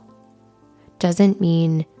useful doesn't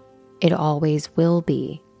mean it always will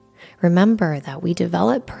be. Remember that we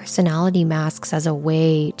develop personality masks as a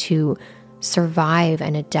way to survive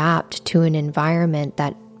and adapt to an environment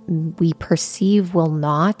that we perceive will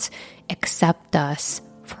not accept us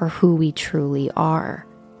for who we truly are.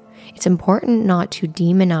 It's important not to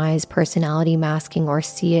demonize personality masking or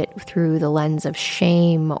see it through the lens of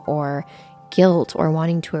shame or guilt or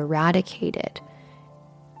wanting to eradicate it.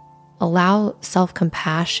 Allow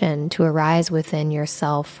self-compassion to arise within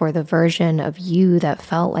yourself for the version of you that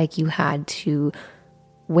felt like you had to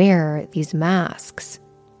wear these masks.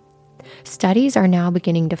 Studies are now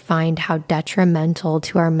beginning to find how detrimental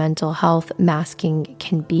to our mental health masking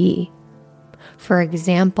can be. For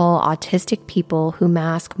example, autistic people who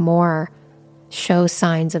mask more show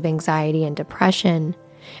signs of anxiety and depression,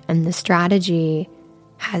 and the strategy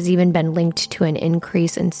has even been linked to an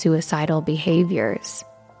increase in suicidal behaviors.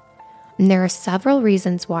 And there are several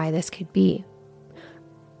reasons why this could be.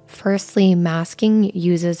 Firstly, masking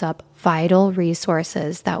uses up vital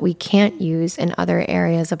resources that we can't use in other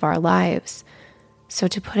areas of our lives. So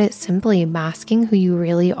to put it simply, masking who you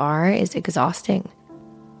really are is exhausting.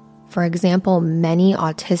 For example, many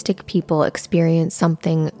autistic people experience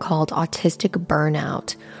something called autistic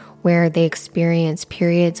burnout, where they experience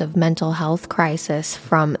periods of mental health crisis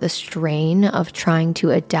from the strain of trying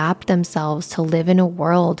to adapt themselves to live in a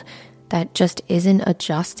world that just isn't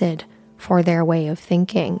adjusted for their way of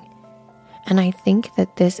thinking. And I think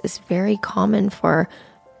that this is very common for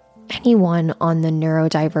anyone on the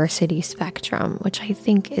neurodiversity spectrum, which I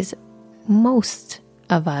think is most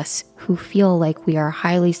of us who feel like we are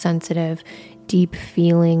highly sensitive, deep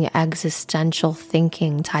feeling, existential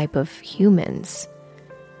thinking type of humans.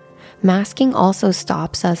 Masking also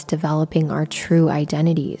stops us developing our true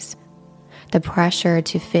identities. The pressure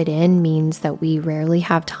to fit in means that we rarely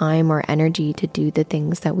have time or energy to do the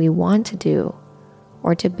things that we want to do,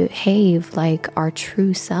 or to behave like our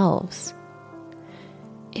true selves.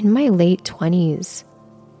 In my late 20s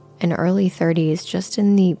and early 30s, just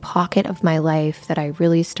in the pocket of my life that I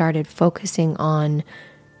really started focusing on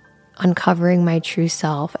uncovering my true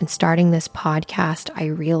self and starting this podcast, I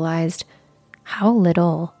realized how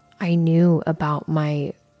little I knew about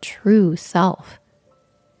my true self.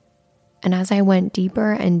 And as I went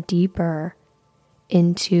deeper and deeper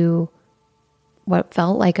into what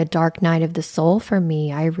felt like a dark night of the soul for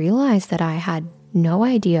me, I realized that I had no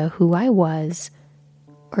idea who I was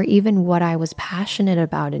or even what I was passionate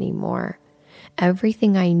about anymore.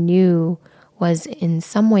 Everything I knew was in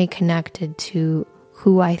some way connected to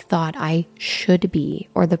who I thought I should be,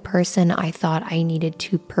 or the person I thought I needed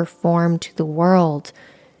to perform to the world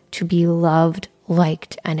to be loved,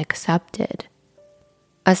 liked, and accepted.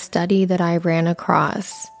 A study that I ran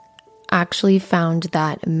across actually found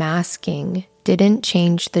that masking didn't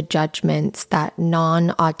change the judgments that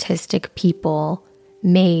non-autistic people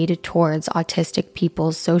made towards autistic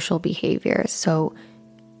people's social behaviors. So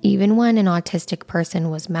even when an autistic person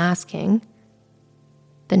was masking,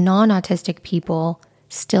 the non-autistic people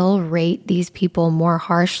still rate these people more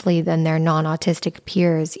harshly than their non-autistic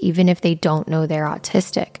peers, even if they don't know they're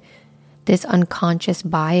autistic. This unconscious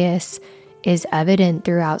bias is evident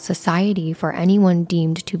throughout society for anyone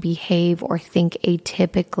deemed to behave or think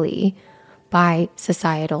atypically by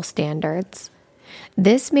societal standards.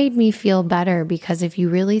 This made me feel better because if you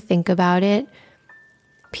really think about it,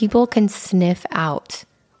 people can sniff out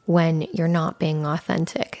when you're not being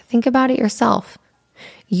authentic. Think about it yourself.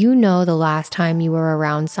 You know the last time you were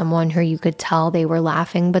around someone who you could tell they were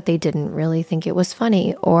laughing, but they didn't really think it was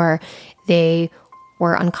funny, or they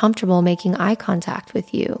were uncomfortable making eye contact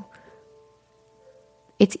with you.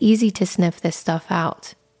 It's easy to sniff this stuff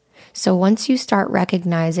out. So once you start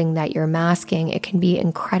recognizing that you're masking, it can be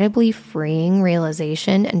incredibly freeing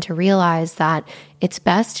realization, and to realize that it's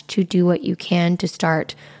best to do what you can to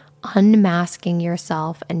start unmasking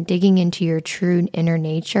yourself and digging into your true inner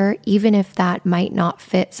nature, even if that might not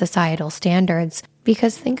fit societal standards.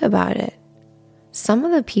 Because think about it. Some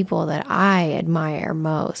of the people that I admire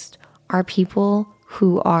most are people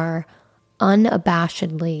who are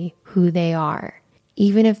unabashedly who they are,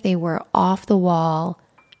 even if they were off the wall,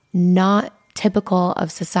 not typical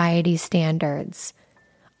of society's standards.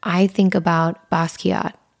 I think about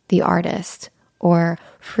Basquiat, the artist, or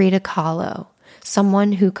Frida Kahlo,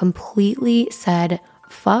 someone who completely said,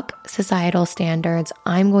 fuck societal standards.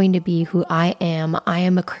 I'm going to be who I am. I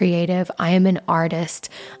am a creative. I am an artist,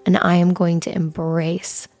 and I am going to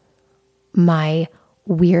embrace my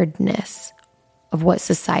weirdness of what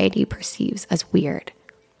society perceives as weird.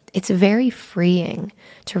 It's very freeing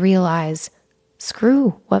to realize,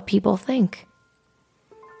 screw what people think.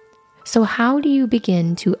 So how do you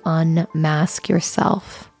begin to unmask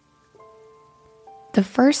yourself? The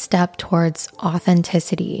first step towards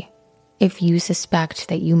authenticity, if you suspect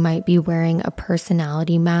that you might be wearing a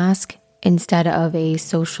personality mask instead of a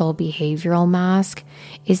social behavioral mask,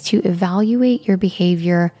 is to evaluate your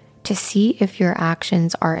behavior to see if your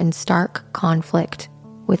actions are in stark conflict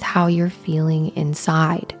with how you're feeling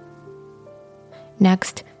inside.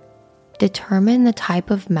 Next, determine the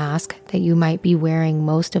type of mask that you might be wearing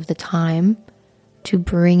most of the time to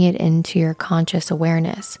bring it into your conscious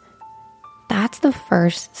awareness. That's the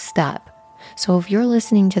first step. So if you're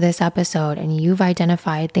listening to this episode and you've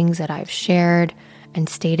identified things that I've shared and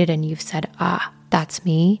stated, and you've said, that's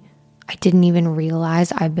me, I didn't even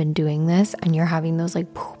realize I've been doing this, and you're having those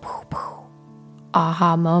like poo, poo, poo,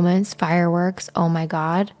 aha moments, fireworks, oh my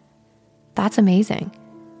God, that's amazing.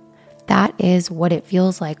 That is what it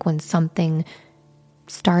feels like when something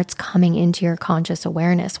starts coming into your conscious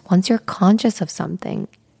awareness. Once you're conscious of something,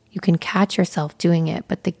 you can catch yourself doing it,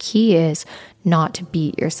 but the key is not to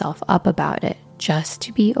beat yourself up about it, just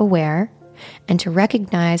to be aware and to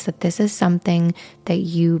recognize that this is something that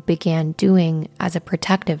you began doing as a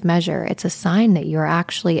protective measure. It's a sign that you're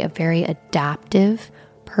actually a very adaptive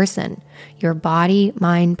person. Your body,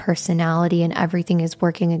 mind, personality, and everything is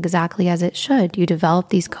working exactly as it should. You develop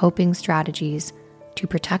these coping strategies to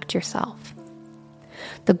protect yourself.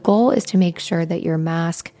 The goal is to make sure that your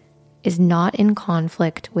mask is not in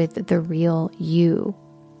conflict with the real you.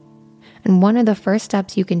 And one of the first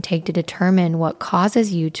steps you can take to determine what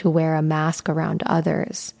causes you to wear a mask around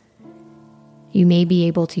others. You may be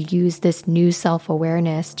able to use this new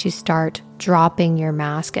self-awareness to start dropping your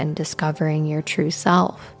mask and discovering your true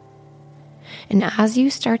self. And as you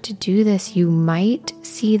start to do this, you might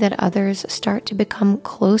see that others start to become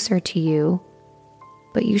closer to you,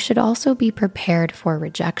 but you should also be prepared for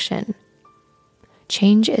rejection.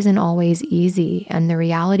 Change isn't always easy, and the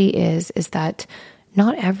reality is that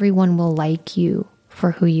not everyone will like you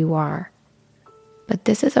for who you are. But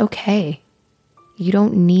this is okay. You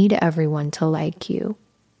don't need everyone to like you.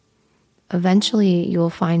 Eventually, you'll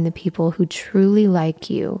find the people who truly like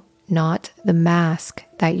you, not the mask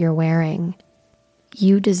that you're wearing.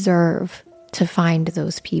 You deserve to find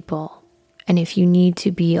those people. And if you need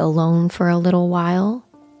to be alone for a little while,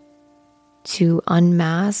 to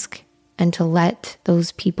unmask and to let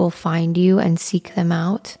those people find you and seek them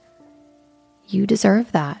out, you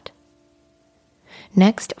deserve that.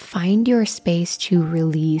 Next, find your space to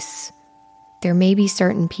release. There may be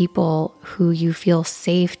certain people who you feel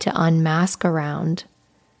safe to unmask around,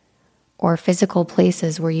 or physical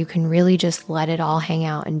places where you can really just let it all hang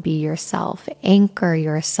out and be yourself. Anchor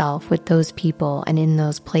yourself with those people and in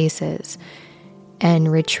those places,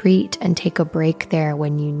 and retreat and take a break there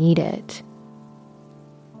when you need it.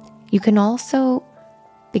 You can also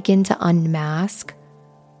begin to unmask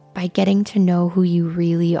by getting to know who you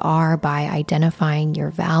really are by identifying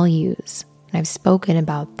your values. And I've spoken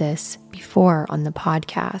about this before on the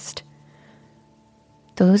podcast.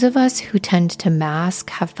 Those of us who tend to mask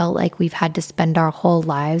have felt like we've had to spend our whole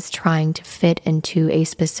lives trying to fit into a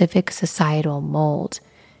specific societal mold.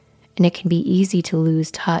 And it can be easy to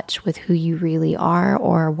lose touch with who you really are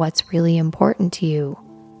or what's really important to you.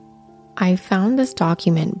 I found this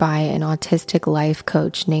document by an autistic life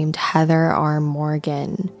coach named Heather R.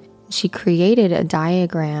 Morgan. She created a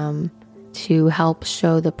diagram to help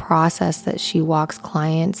show the process that she walks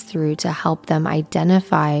clients through to help them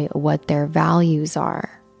identify what their values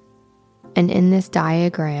are. And in this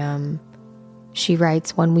diagram, she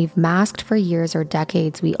writes, when we've masked for years or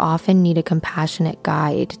decades, we often need a compassionate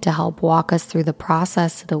guide to help walk us through the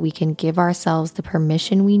process so that we can give ourselves the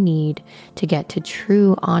permission we need to get to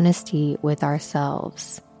true honesty with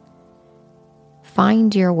ourselves.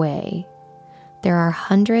 Find your way. There are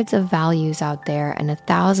hundreds of values out there and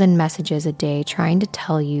 1,000 messages a day trying to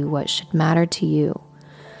tell you what should matter to you.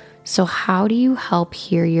 So how do you help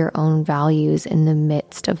hear your own values in the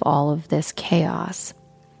midst of all of this chaos?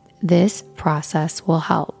 This process will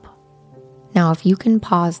help. Now, if you can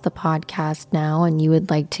pause the podcast now and you would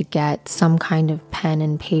like to get some kind of pen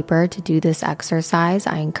and paper to do this exercise,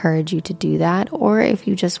 I encourage you to do that. Or if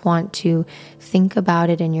you just want to think about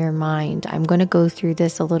it in your mind, I'm going to go through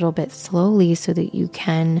this a little bit slowly so that you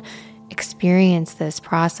can experience this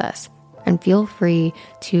process. And feel free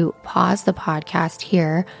to pause the podcast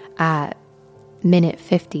here at minute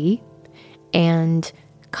 50 and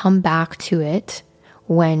come back to it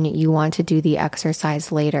when you want to do the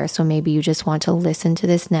exercise later. So maybe you just want to listen to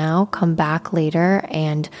this now, come back later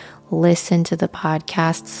and listen to the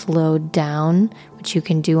podcast slowed down, which you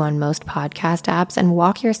can do on most podcast apps, and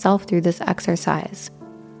walk yourself through this exercise.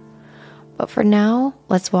 But for now,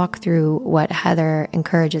 let's walk through what Heather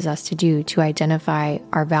encourages us to do to identify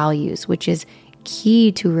our values, which is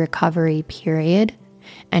key to recovery, period,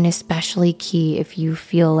 and especially key if you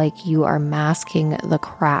feel like you are masking the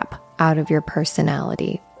crap out of your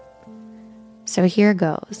personality. So here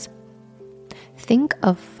goes. Think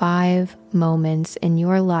of 5 moments in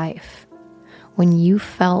your life when you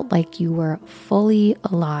felt like you were fully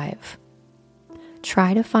alive.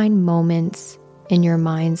 Try to find moments in your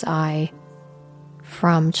mind's eye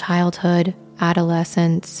from childhood,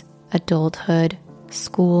 adolescence, adulthood,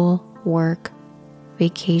 school, work,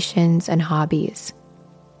 vacations, and hobbies.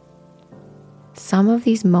 Some of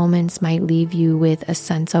these moments might leave you with a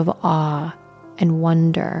sense of awe and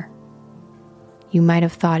wonder. You might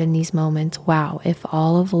have thought in these moments, wow, if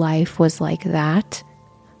all of life was like that,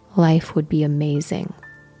 life would be amazing.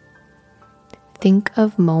 Think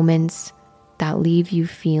of moments that leave you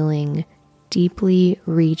feeling deeply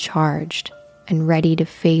recharged and ready to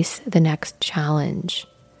face the next challenge.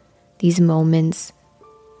 These moments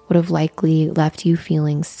would have likely left you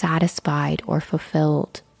feeling satisfied or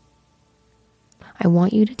fulfilled. I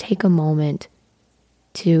want you to take a moment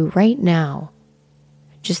to, right now,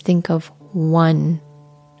 just think of one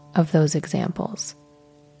of those examples.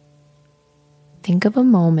 Think of a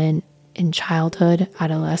moment in childhood,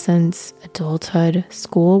 adolescence, adulthood,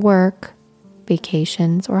 schoolwork,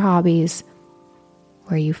 vacations, or hobbies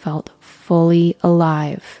where you felt fully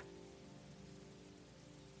alive.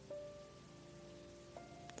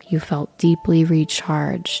 You felt deeply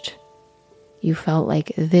recharged. You felt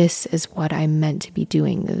like this is what I'm meant to be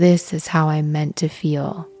doing. This is how I'm meant to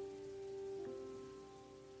feel.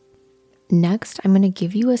 Next, I'm going to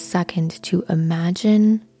give you a second to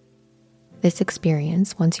imagine this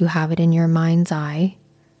experience. Once you have it in your mind's eye,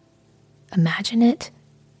 imagine it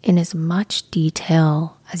in as much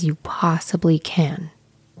detail as you possibly can.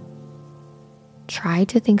 Try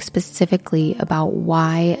to think specifically about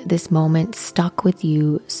why this moment stuck with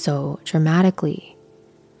you so dramatically.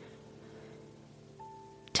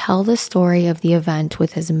 Tell the story of the event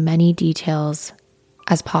with as many details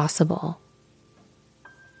as possible.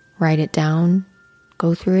 Write it down,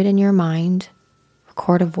 go through it in your mind,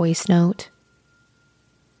 record a voice note.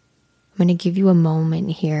 I'm going to give you a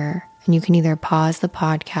moment here, and you can either pause the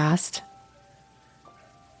podcast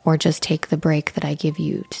or just take the break that I give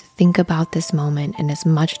you to think about this moment in as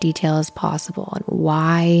much detail as possible and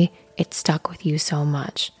why it stuck with you so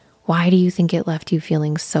much. Why do you think it left you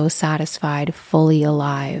feeling so satisfied, fully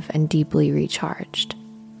alive, and deeply recharged?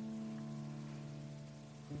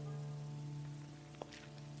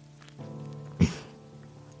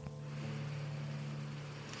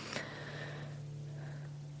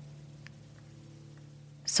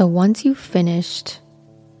 So once you've finished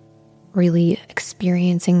really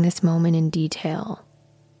experiencing this moment in detail,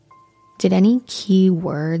 did any key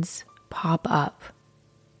words pop up?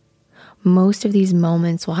 Most of these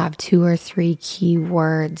moments will have 2 or 3 key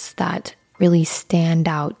words that really stand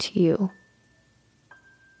out to you.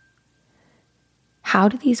 How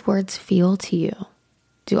do these words feel to you?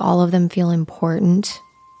 Do all of them feel important?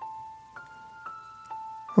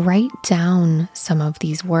 Write down some of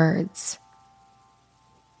these words.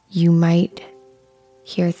 You might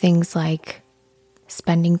hear things like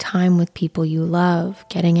spending time with people you love,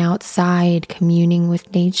 getting outside, communing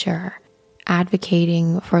with nature,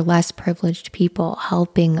 advocating for less privileged people,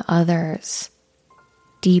 helping others,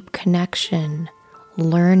 deep connection,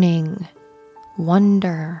 learning,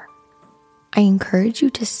 wonder. I encourage you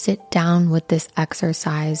to sit down with this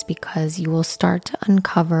exercise because you will start to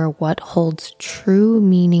uncover what holds true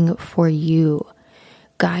meaning for you,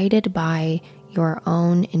 guided by your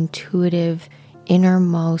own intuitive,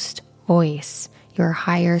 innermost voice, your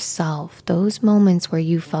higher self, those moments where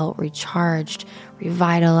you felt recharged,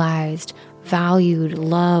 revitalized, valued,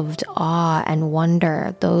 loved, awe, and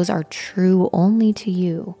wonder. Those are true only to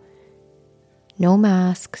you. No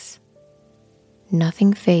masks,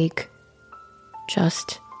 nothing fake,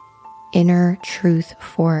 just inner truth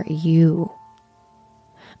for you.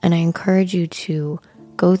 And I encourage you to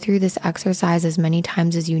go through this exercise as many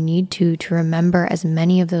times as you need to remember as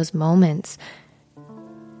many of those moments.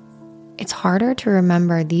 It's harder to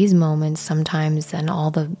remember these moments sometimes than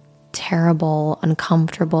all the terrible,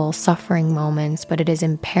 uncomfortable, suffering moments, but it is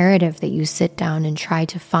imperative that you sit down and try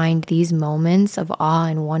to find these moments of awe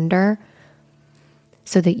and wonder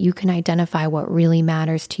so that you can identify what really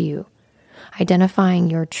matters to you.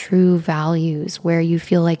 Identifying your true values, where you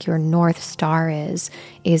feel like your North Star is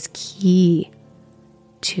key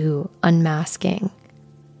to unmasking.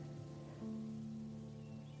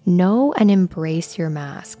 Know and embrace your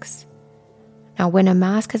masks. Now, when a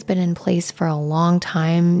mask has been in place for a long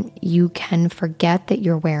time, you can forget that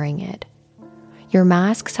you're wearing it. Your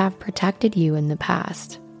masks have protected you in the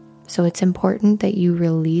past, so it's important that you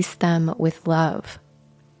release them with love.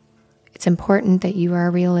 It's important that you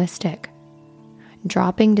are realistic.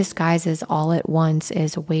 Dropping disguises all at once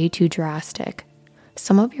is way too drastic.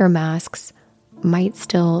 Some of your masks might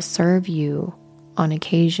still serve you on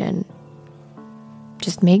occasion.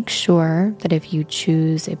 Just make sure that if you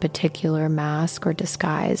choose a particular mask or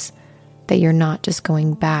disguise, that you're not just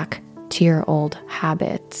going back to your old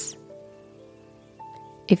habits.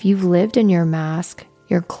 If you've lived in your mask,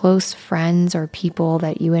 your close friends or people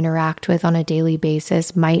that you interact with on a daily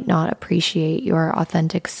basis might not appreciate your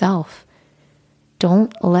authentic self.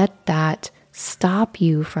 Don't let that stop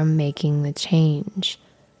you from making the change.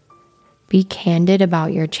 Be candid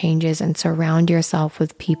about your changes and surround yourself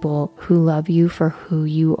with people who love you for who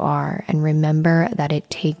you are. And remember that it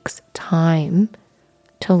takes time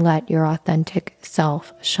to let your authentic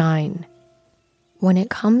self shine. When it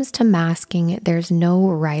comes to masking, there's no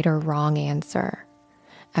right or wrong answer.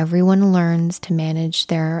 Everyone learns to manage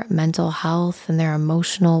their mental health and their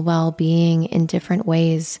emotional well-being in different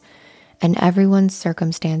ways, and everyone's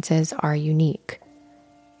circumstances are unique.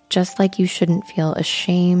 Just like you shouldn't feel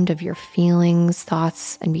ashamed of your feelings,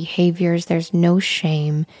 thoughts, and behaviors, there's no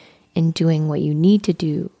shame in doing what you need to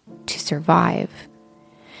do to survive.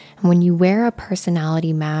 And when you wear a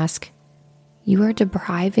personality mask, you are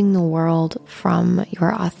depriving the world from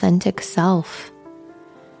your authentic self.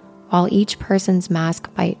 While each person's mask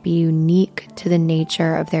might be unique to the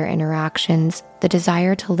nature of their interactions, the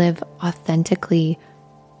desire to live authentically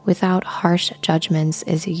without harsh judgments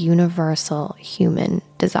is a universal human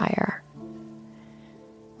desire.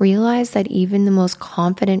 Realize that even the most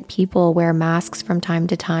confident people wear masks from time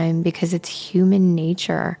to time because it's human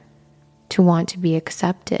nature to want to be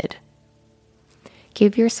accepted.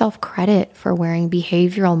 Give yourself credit for wearing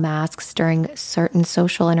behavioral masks during certain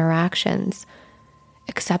social interactions.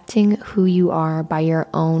 Accepting who you are by your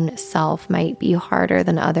own self might be harder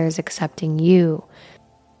than others accepting you.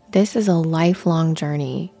 This is a lifelong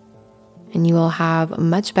journey, and you will have a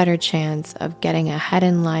much better chance of getting ahead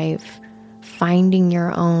in life, finding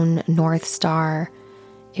your own North Star,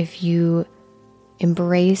 if you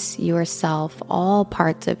embrace yourself, all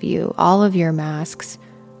parts of you, all of your masks,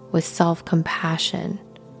 with self-compassion.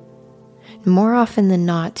 More often than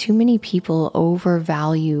not, too many people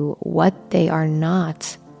overvalue what they are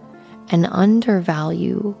not and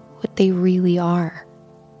undervalue what they really are.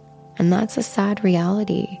 And that's a sad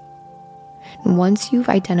reality. Once you've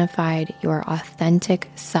identified your authentic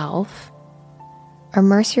self,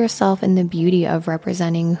 immerse yourself in the beauty of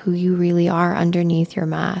representing who you really are underneath your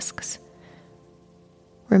masks.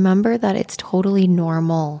 Remember that it's totally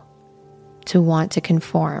normal to want to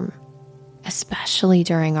conform, especially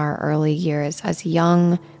during our early years as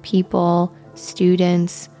young people,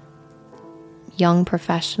 students, young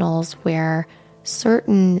professionals, where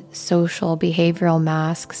certain social behavioral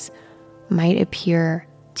masks might appear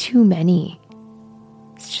too many.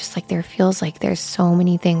 It's just like there feels like there's so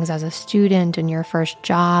many things as a student in your first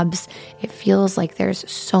jobs. It feels like there's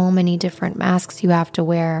so many different masks you have to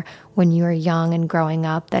wear when you're young and growing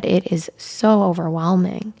up that it is so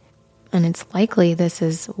overwhelming. And it's likely this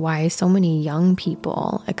is why so many young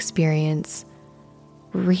people experience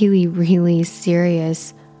really, really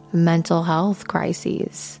serious mental health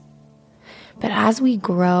crises. But as we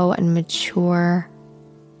grow and mature,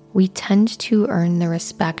 we tend to earn the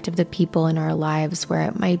respect of the people in our lives where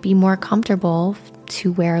it might be more comfortable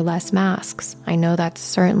to wear less masks. I know that's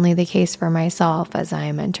certainly the case for myself as I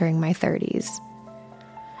am entering my 30s.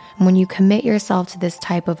 And when you commit yourself to this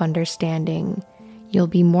type of understanding, you'll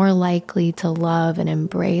be more likely to love and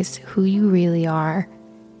embrace who you really are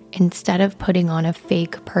instead of putting on a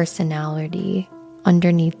fake personality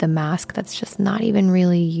underneath the mask that's just not even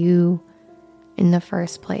really you in the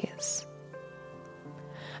first place.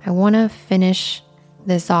 I want to finish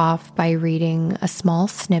this off by reading a small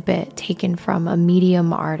snippet taken from a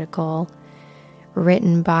Medium article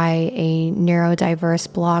written by a neurodiverse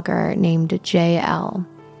blogger named JL.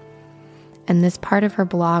 And this part of her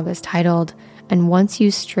blog is titled, "And Once You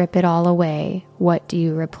Strip It All Away, What Do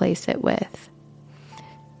You Replace It With?"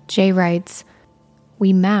 Jay writes,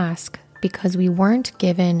 "We mask because we weren't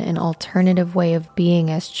given an alternative way of being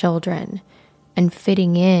as children, and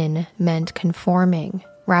fitting in meant conforming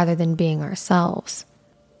rather than being ourselves.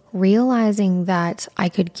 Realizing that I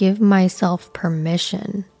could give myself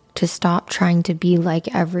permission to stop trying to be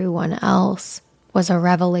like everyone else was a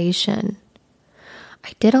revelation.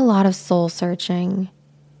 I did a lot of soul searching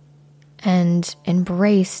and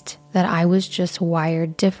embraced that I was just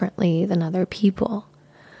wired differently than other people.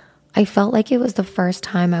 I felt like it was the first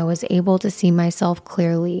time I was able to see myself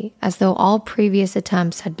clearly, as though all previous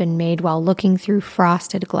attempts had been made while looking through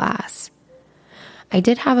frosted glass. I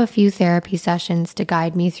did have a few therapy sessions to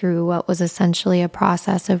guide me through what was essentially a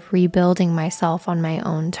process of rebuilding myself on my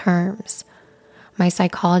own terms. My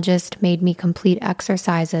psychologist made me complete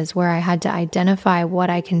exercises where I had to identify what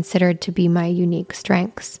I considered to be my unique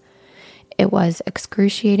strengths. It was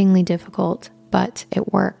excruciatingly difficult, but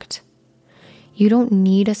it worked. You don't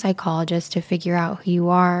need a psychologist to figure out who you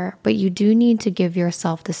are, but you do need to give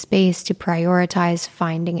yourself the space to prioritize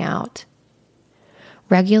finding out.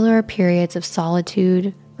 Regular periods of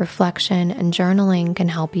solitude, reflection, and journaling can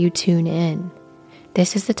help you tune in.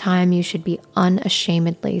 This is the time you should be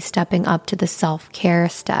unashamedly stepping up to the self-care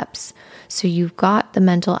steps, so you've got the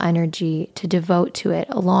mental energy to devote to it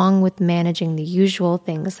along with managing the usual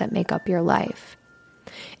things that make up your life.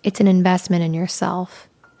 It's an investment in yourself.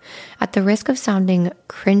 At the risk of sounding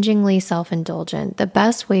cringingly self-indulgent, the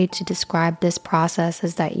best way to describe this process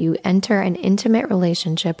is that you enter an intimate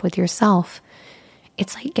relationship with yourself.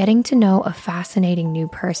 It's like getting to know a fascinating new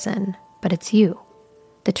person, but it's you.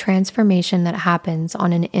 The transformation that happens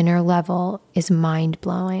on an inner level is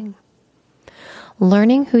mind-blowing.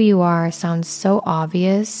 Learning who you are sounds so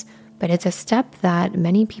obvious, but it's a step that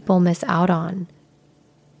many people miss out on.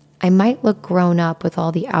 I might look grown up with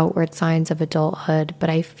all the outward signs of adulthood,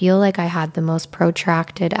 but I feel like I had the most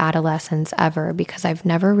protracted adolescence ever because I've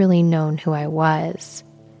never really known who I was.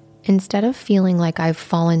 Instead of feeling like I've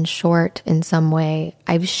fallen short in some way,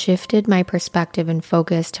 I've shifted my perspective and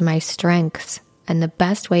focus to my strengths and the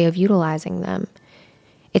best way of utilizing them.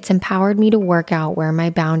 It's empowered me to work out where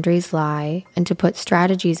my boundaries lie and to put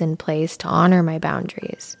strategies in place to honor my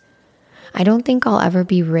boundaries. I don't think I'll ever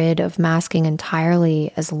be rid of masking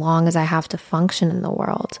entirely as long as I have to function in the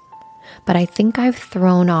world. But I think I've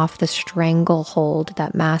thrown off the stranglehold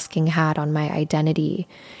that masking had on my identity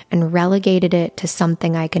and relegated it to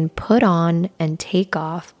something I can put on and take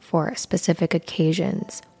off for specific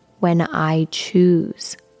occasions when I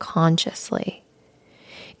choose consciously.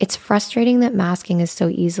 It's frustrating that masking is so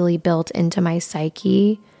easily built into my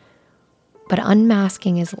psyche, but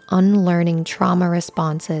unmasking is unlearning trauma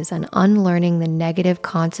responses and unlearning the negative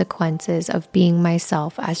consequences of being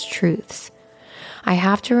myself as truths. I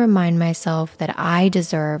have to remind myself that I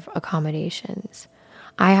deserve accommodations.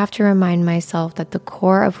 I have to remind myself that the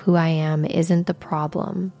core of who I am isn't the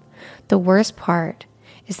problem. The worst part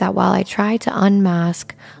is that while I try to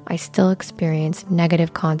unmask, I still experience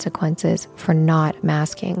negative consequences for not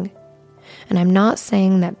masking. And I'm not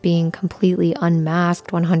saying that being completely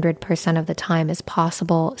unmasked 100% of the time is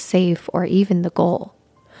possible, safe, or even the goal.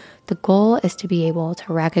 The goal is to be able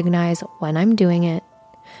to recognize when I'm doing it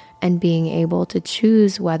and being able to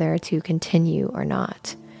choose whether to continue or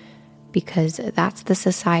not. Because that's the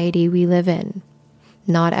society we live in.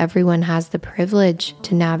 Not everyone has the privilege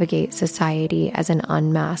to navigate society as an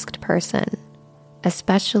unmasked person,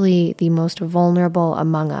 especially the most vulnerable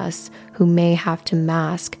among us who may have to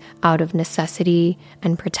mask out of necessity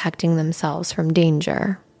and protecting themselves from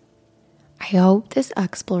danger. I hope this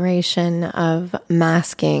exploration of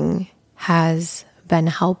masking has been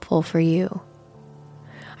helpful for you.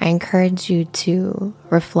 I encourage you to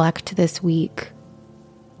reflect this week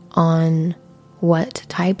on what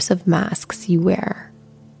types of masks you wear,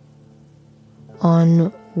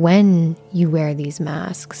 on when you wear these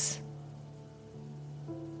masks.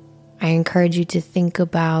 I encourage you to think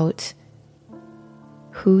about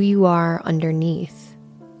who you are underneath.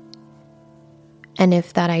 And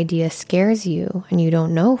if that idea scares you and you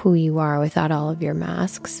don't know who you are without all of your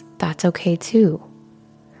masks, that's okay too.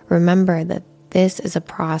 Remember that this is a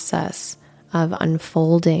process of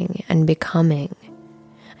unfolding and becoming.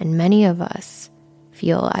 And many of us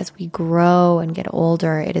feel as we grow and get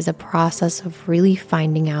older, it is a process of really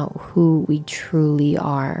finding out who we truly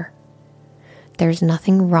are. There's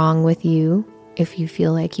nothing wrong with you if you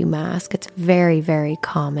feel like you mask. It's very, very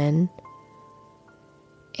common.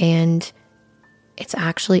 And it's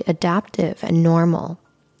actually adaptive and normal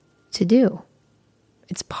to do.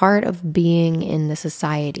 It's part of being in the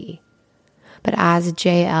society. But as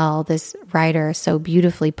JL, this writer, so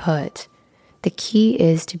beautifully put, the key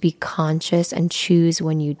is to be conscious and choose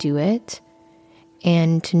when you do it,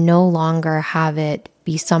 and to no longer have it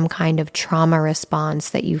be some kind of trauma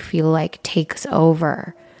response that you feel like takes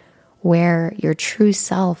over, where your true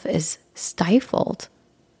self is stifled,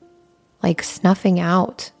 like snuffing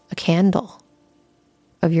out a candle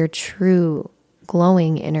of your true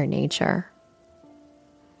glowing inner nature.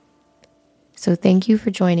 So thank you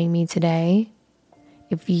for joining me today.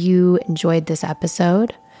 If you enjoyed this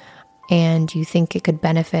episode and you think it could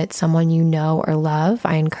benefit someone you know or love,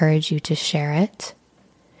 I encourage you to share it.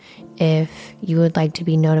 If you would like to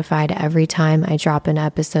be notified every time I drop an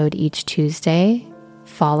episode each Tuesday,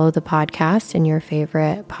 follow the podcast in your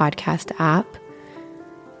favorite podcast app.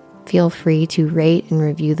 Feel free to rate and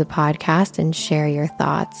review the podcast and share your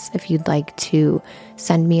thoughts. If you'd like to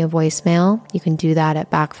send me a voicemail, you can do that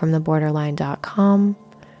at backfromtheborderline.com.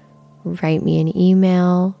 Write me an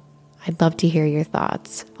email. I'd love to hear your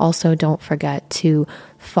thoughts. Also, don't forget to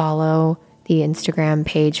follow the Instagram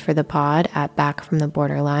page for the pod at Back From The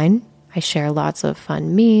Borderline. I share lots of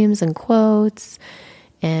fun memes and quotes,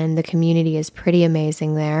 and the community is pretty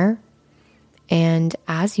amazing there. And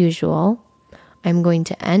as usual, I'm going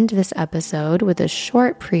to end this episode with a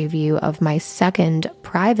short preview of my second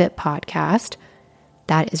private podcast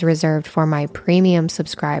that is reserved for my premium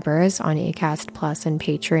subscribers on Acast Plus and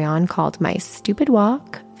Patreon, called My Stupid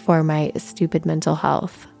Walk for My Stupid Mental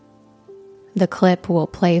Health. The clip will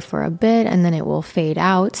play for a bit and then it will fade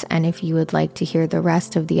out. And if you would like to hear the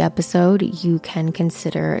rest of the episode, you can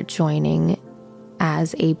consider joining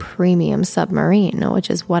as a premium submarine, which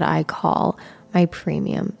is what I call my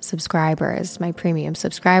premium subscribers. My premium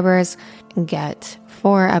subscribers get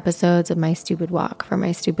 4 episodes of My Stupid Walk for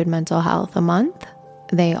My Stupid Mental Health a month.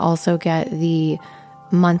 They also get the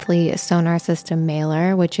monthly Sonar System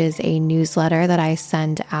mailer, which is a newsletter that I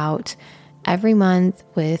send out every month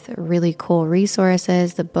with really cool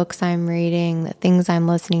resources, the books I'm reading, the things I'm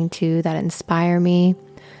listening to that inspire me.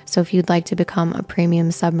 So if you'd like to become a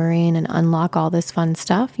premium submarine and unlock all this fun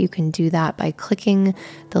stuff, you can do that by clicking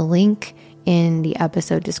the link in the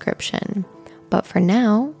episode description. But for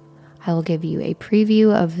now, I will give you a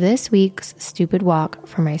preview of this week's Stupid Walk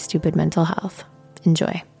for My Stupid Mental Health.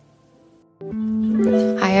 Enjoy.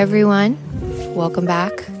 Hi, everyone. Welcome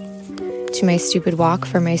back to My Stupid Walk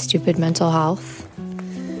for My Stupid Mental Health.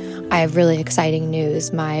 I have really exciting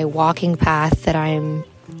news. My walking path that I'm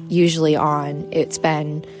usually on, it's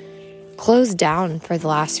been closed down for the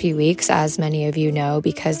last few weeks, as many of you know,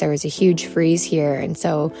 because there was a huge freeze here. And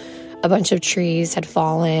so a bunch of trees had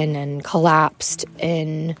fallen and collapsed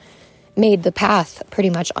and made the path pretty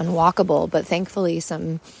much unwalkable. But thankfully,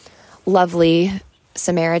 some lovely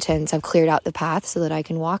Samaritans have cleared out the path so that I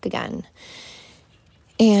can walk again.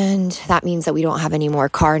 And that means that we don't have any more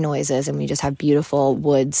car noises and we just have beautiful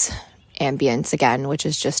woods ambience again, which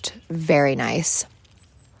is just very nice.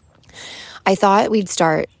 I thought we'd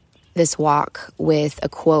start this walk with a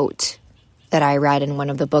quote that I read in one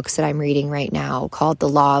of the books that I'm reading right now called The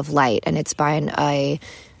Law of Light. And it's by a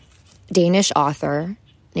Danish author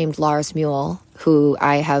named Lars Muhl, who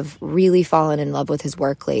I have really fallen in love with his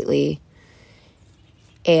work lately.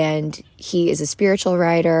 And he is a spiritual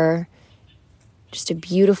writer, just a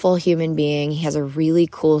beautiful human being. He has a really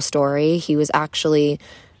cool story. He was actually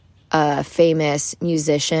a famous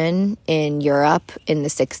musician in Europe in the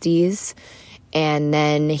 60s. And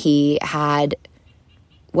then he had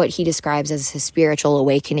what he describes as his spiritual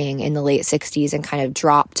awakening in the late 60s and kind of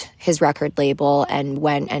dropped his record label and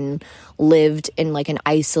went and lived in like an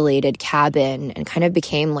isolated cabin and kind of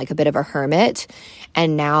became like a bit of a hermit.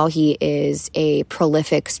 And now he is a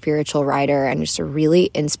prolific spiritual writer and just a really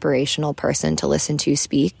inspirational person to listen to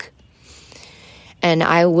speak. And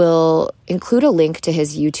I will include a link to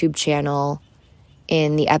his YouTube channel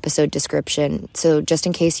in the episode description. So just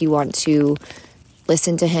in case you want to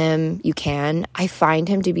listen to him, you can. I find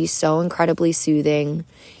him to be so incredibly soothing.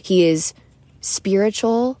 He is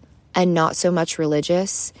spiritual and not so much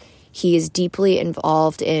religious. He is deeply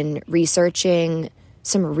involved in researching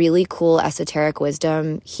some really cool esoteric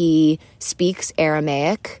wisdom. He speaks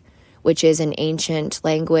Aramaic, which is an ancient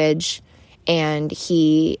language, and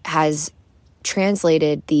he has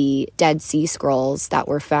translated the Dead Sea Scrolls that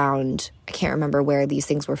were found. I can't remember where these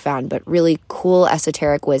things were found, but really cool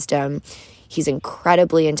esoteric wisdom. He's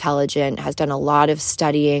incredibly intelligent, has done a lot of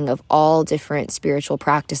studying of all different spiritual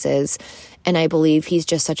practices, and I believe he's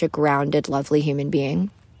just such a grounded, lovely human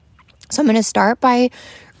being. So I'm going to start by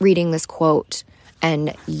reading this quote,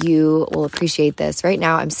 and you will appreciate this. Right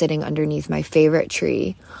now, I'm sitting underneath my favorite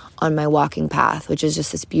tree on my walking path, which is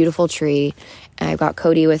just this beautiful tree, and I've got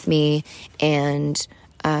Cody with me, and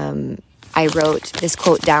I wrote this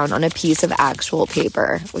quote down on a piece of actual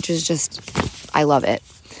paper, which is just, I love it.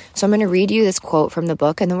 So I'm going to read you this quote from the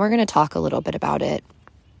book, and then we're going to talk a little bit about it.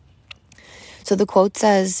 So the quote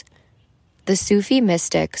says, "The Sufi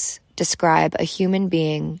mystics describe a human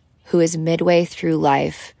being who is midway through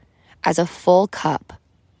life as a full cup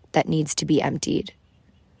that needs to be emptied.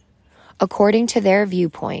 According to their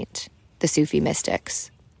viewpoint, the Sufi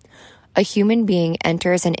mystics, a human being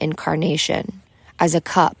enters an incarnation as a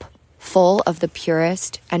cup full of the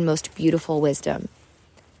purest and most beautiful wisdom.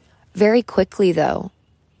 Very quickly, though,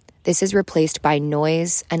 this is replaced by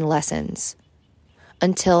noise and lessons,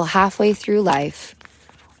 until halfway through life,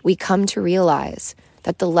 we come to realize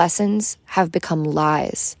that the lessons have become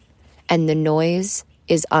lies and the noise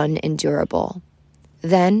is unendurable.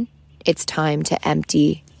 Then it's time to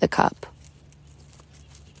empty the cup."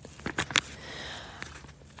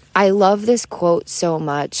 I love this quote so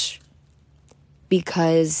much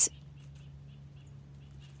because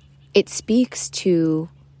it speaks to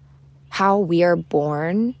how we are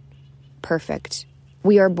born perfect.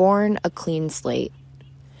 We are born a clean slate.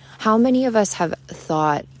 How many of us have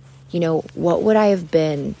thought, what would I have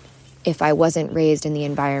been if I wasn't raised in the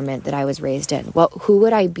environment that I was raised in? Who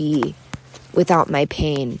would I be without my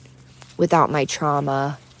pain, without my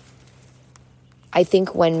trauma? I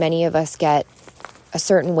think when many of us get a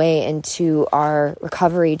certain way into our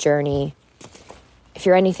recovery journey, if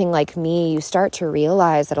you're anything like me, you start to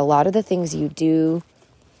realize that a lot of the things you do,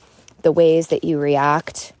 the ways that you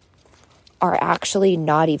react, are actually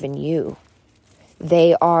not even you.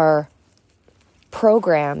 They are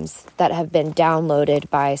programs that have been downloaded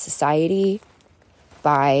by society,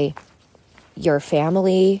 by your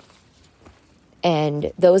family,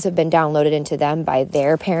 and those have been downloaded into them by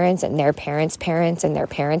their parents and their parents' parents and their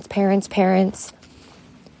parents' parents' parents.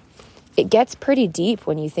 It gets pretty deep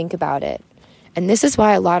when you think about it. And this is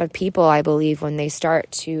why a lot of people, I believe, when they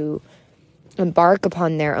start to embark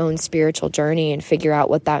upon their own spiritual journey and figure out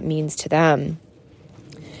what that means to them,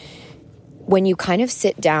 when you kind of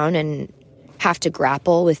sit down and have to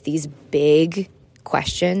grapple with these big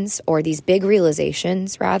questions, or these big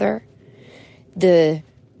realizations, rather, the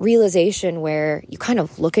realization where you kind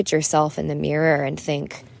of look at yourself in the mirror and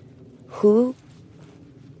think, who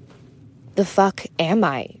the fuck am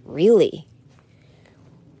I really?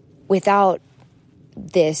 Without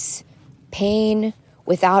this pain,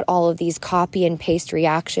 without all of these copy and paste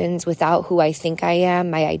reactions, without who I think I am,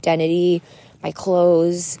 my identity, my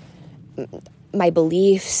clothes, my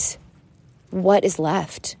beliefs, what is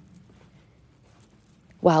left?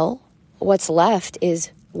 Well, what's left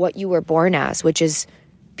is what you were born as, which is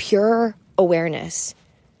pure awareness,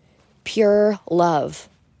 pure love.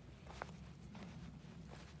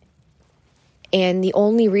 And the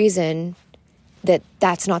only reason that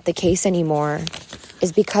that's not the case anymore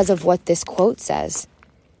is because of what this quote says,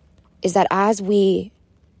 is that as we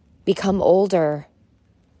become older,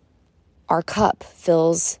 our cup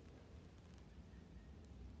fills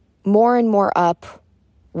more and more up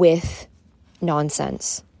with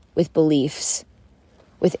nonsense, with beliefs,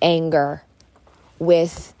 with anger,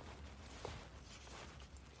 with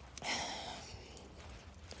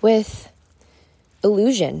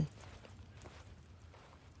illusion.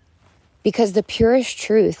 Because the purest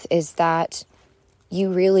truth is that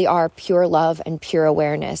you really are pure love and pure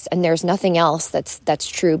awareness, and there's nothing else that's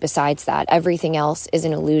true besides that. Everything else is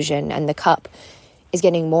an illusion, and the cup is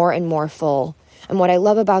getting more and more full. And what I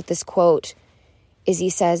love about this quote is he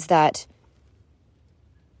says that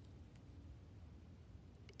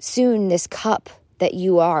soon this cup that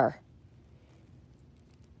you are,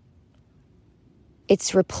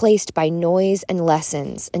 it's replaced by noise and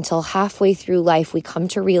lessons until halfway through life we come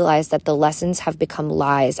to realize that the lessons have become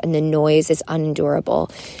lies and the noise is unendurable,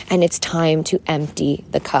 and it's time to empty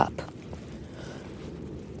the cup.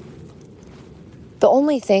 The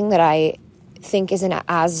only thing that I think isn't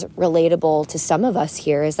as relatable to some of us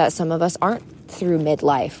here is that some of us aren't through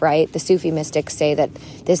midlife, right? The Sufi mystics say that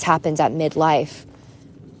this happens at midlife.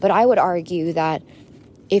 But I would argue that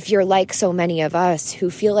if you're like so many of us who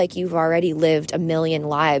feel like you've already lived 1,000,000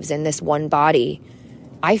 lives in this one body,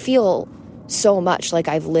 I feel so much like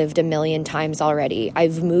I've lived 1,000,000 times already.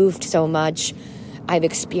 I've moved so much. I've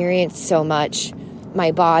experienced so much.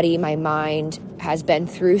 My body, my mind has been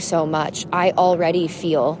through so much. I already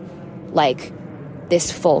feel like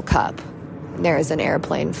this full cup. There is an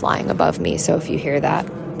airplane flying above me, so if you hear that,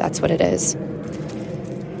 that's what it is.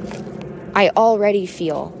 I already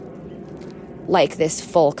feel like this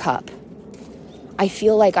full cup. I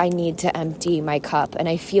feel like I need to empty my cup, and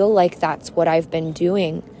I feel like that's what I've been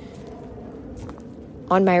doing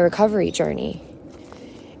on my recovery journey.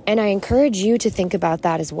 And I encourage you to think about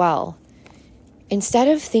that as well. Instead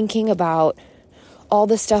of thinking about all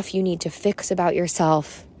the stuff you need to fix about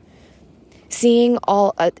yourself, seeing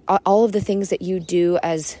all of the things that you do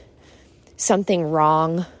as something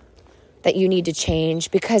wrong that you need to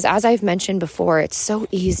change, because as I've mentioned before, it's so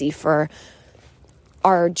easy for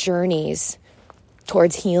our journeys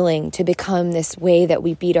towards healing to become this way that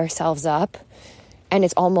we beat ourselves up. And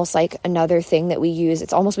it's almost like another thing that we use.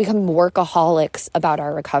 It's almost become workaholics about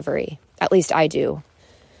our recovery. At least I do.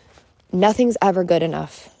 Nothing's ever good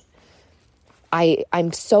enough.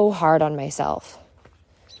 I'm so hard on myself.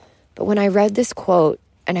 But when I read this quote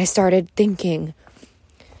and I started thinking,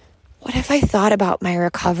 what if I thought about my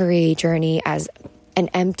recovery journey as an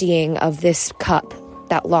emptying of this cup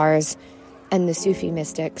that Lars and the Sufi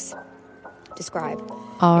mystics describe?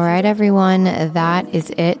 All right, everyone, that is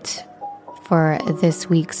it for this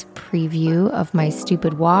week's preview of my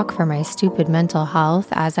stupid walk for my stupid mental health.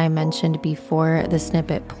 As I mentioned before the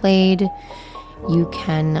snippet played, you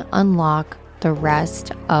can unlock the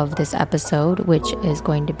rest of this episode, which is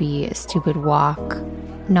going to be Stupid Walk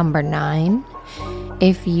number 9,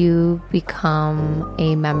 if you become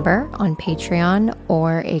a member on Patreon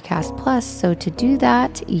or Acast Plus. So to do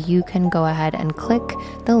that, you can go ahead and click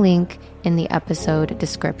the link in the episode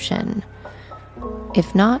description.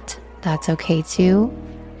 If not, that's okay too.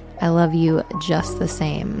 I love you just the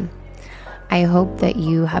same. I hope that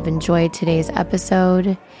you have enjoyed today's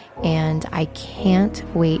episode, and I can't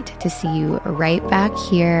wait to see you right back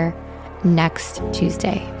here next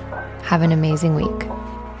Tuesday. Have an amazing week.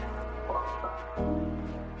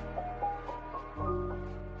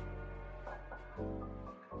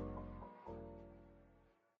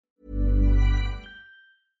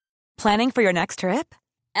 Planning for your next trip?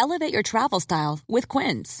 Elevate your travel style with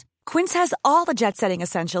Quince. Quince has all the jet-setting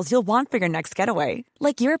essentials you'll want for your next getaway,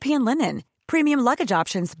 like European linen, premium luggage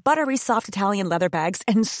options, buttery soft Italian leather bags,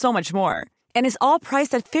 and so much more. And is all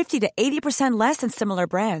priced at 50 to 80% less than similar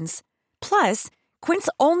brands. Plus, Quince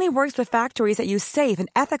only works with factories that use safe and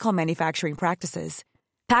ethical manufacturing practices.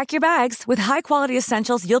 Pack your bags with high-quality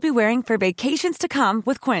essentials you'll be wearing for vacations to come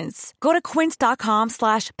with Quince. Go to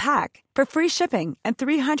quince.com/pack for free shipping and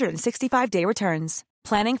 365-day returns.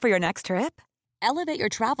 Planning for your next trip? Elevate your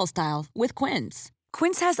travel style with Quince.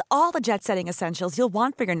 Quince has all the jet-setting essentials you'll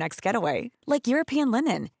want for your next getaway, like European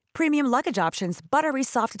linen, premium luggage options, buttery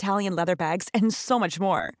soft Italian leather bags, and so much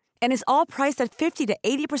more. And is all priced at 50 to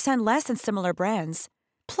 80% less than similar brands.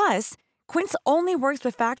 Plus, Quince only works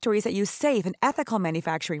with factories that use safe and ethical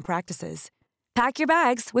manufacturing practices. Pack your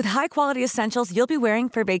bags with high-quality essentials you'll be wearing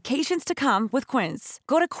for vacations to come with Quince.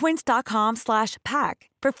 Go to quince.com/pack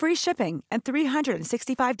for free shipping and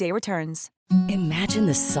 365-day returns. Imagine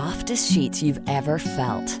the softest sheets you've ever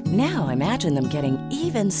felt. Now imagine them getting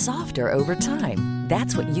even softer over time.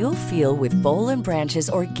 That's what you'll feel with Boll & Branch's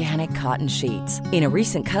organic cotton sheets. In a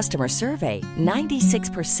recent customer survey,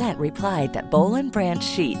 96% replied that Boll & Branch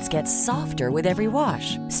sheets get softer with every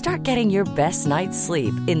wash. Start getting your best night's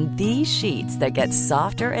sleep in these sheets that get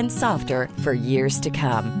softer and softer for years to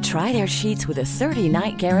come. Try their sheets with a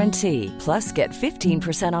 30-night guarantee. Plus, get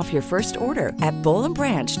 15% off your first order at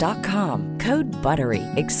bollandbranch.com. Code BUTTERY.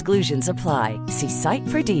 Exclusions apply. See site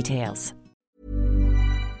for details.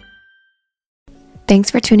 Thanks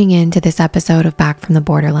for tuning in to this episode of Back from the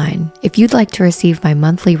Borderline. If you'd like to receive my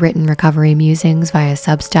monthly written recovery musings via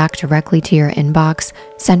Substack directly to your inbox,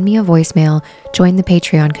 send me a voicemail, join the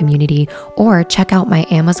Patreon community, or check out my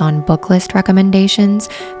Amazon book list recommendations.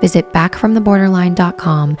 Visit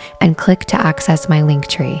backfromtheborderline.com and click to access my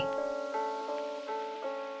Linktree.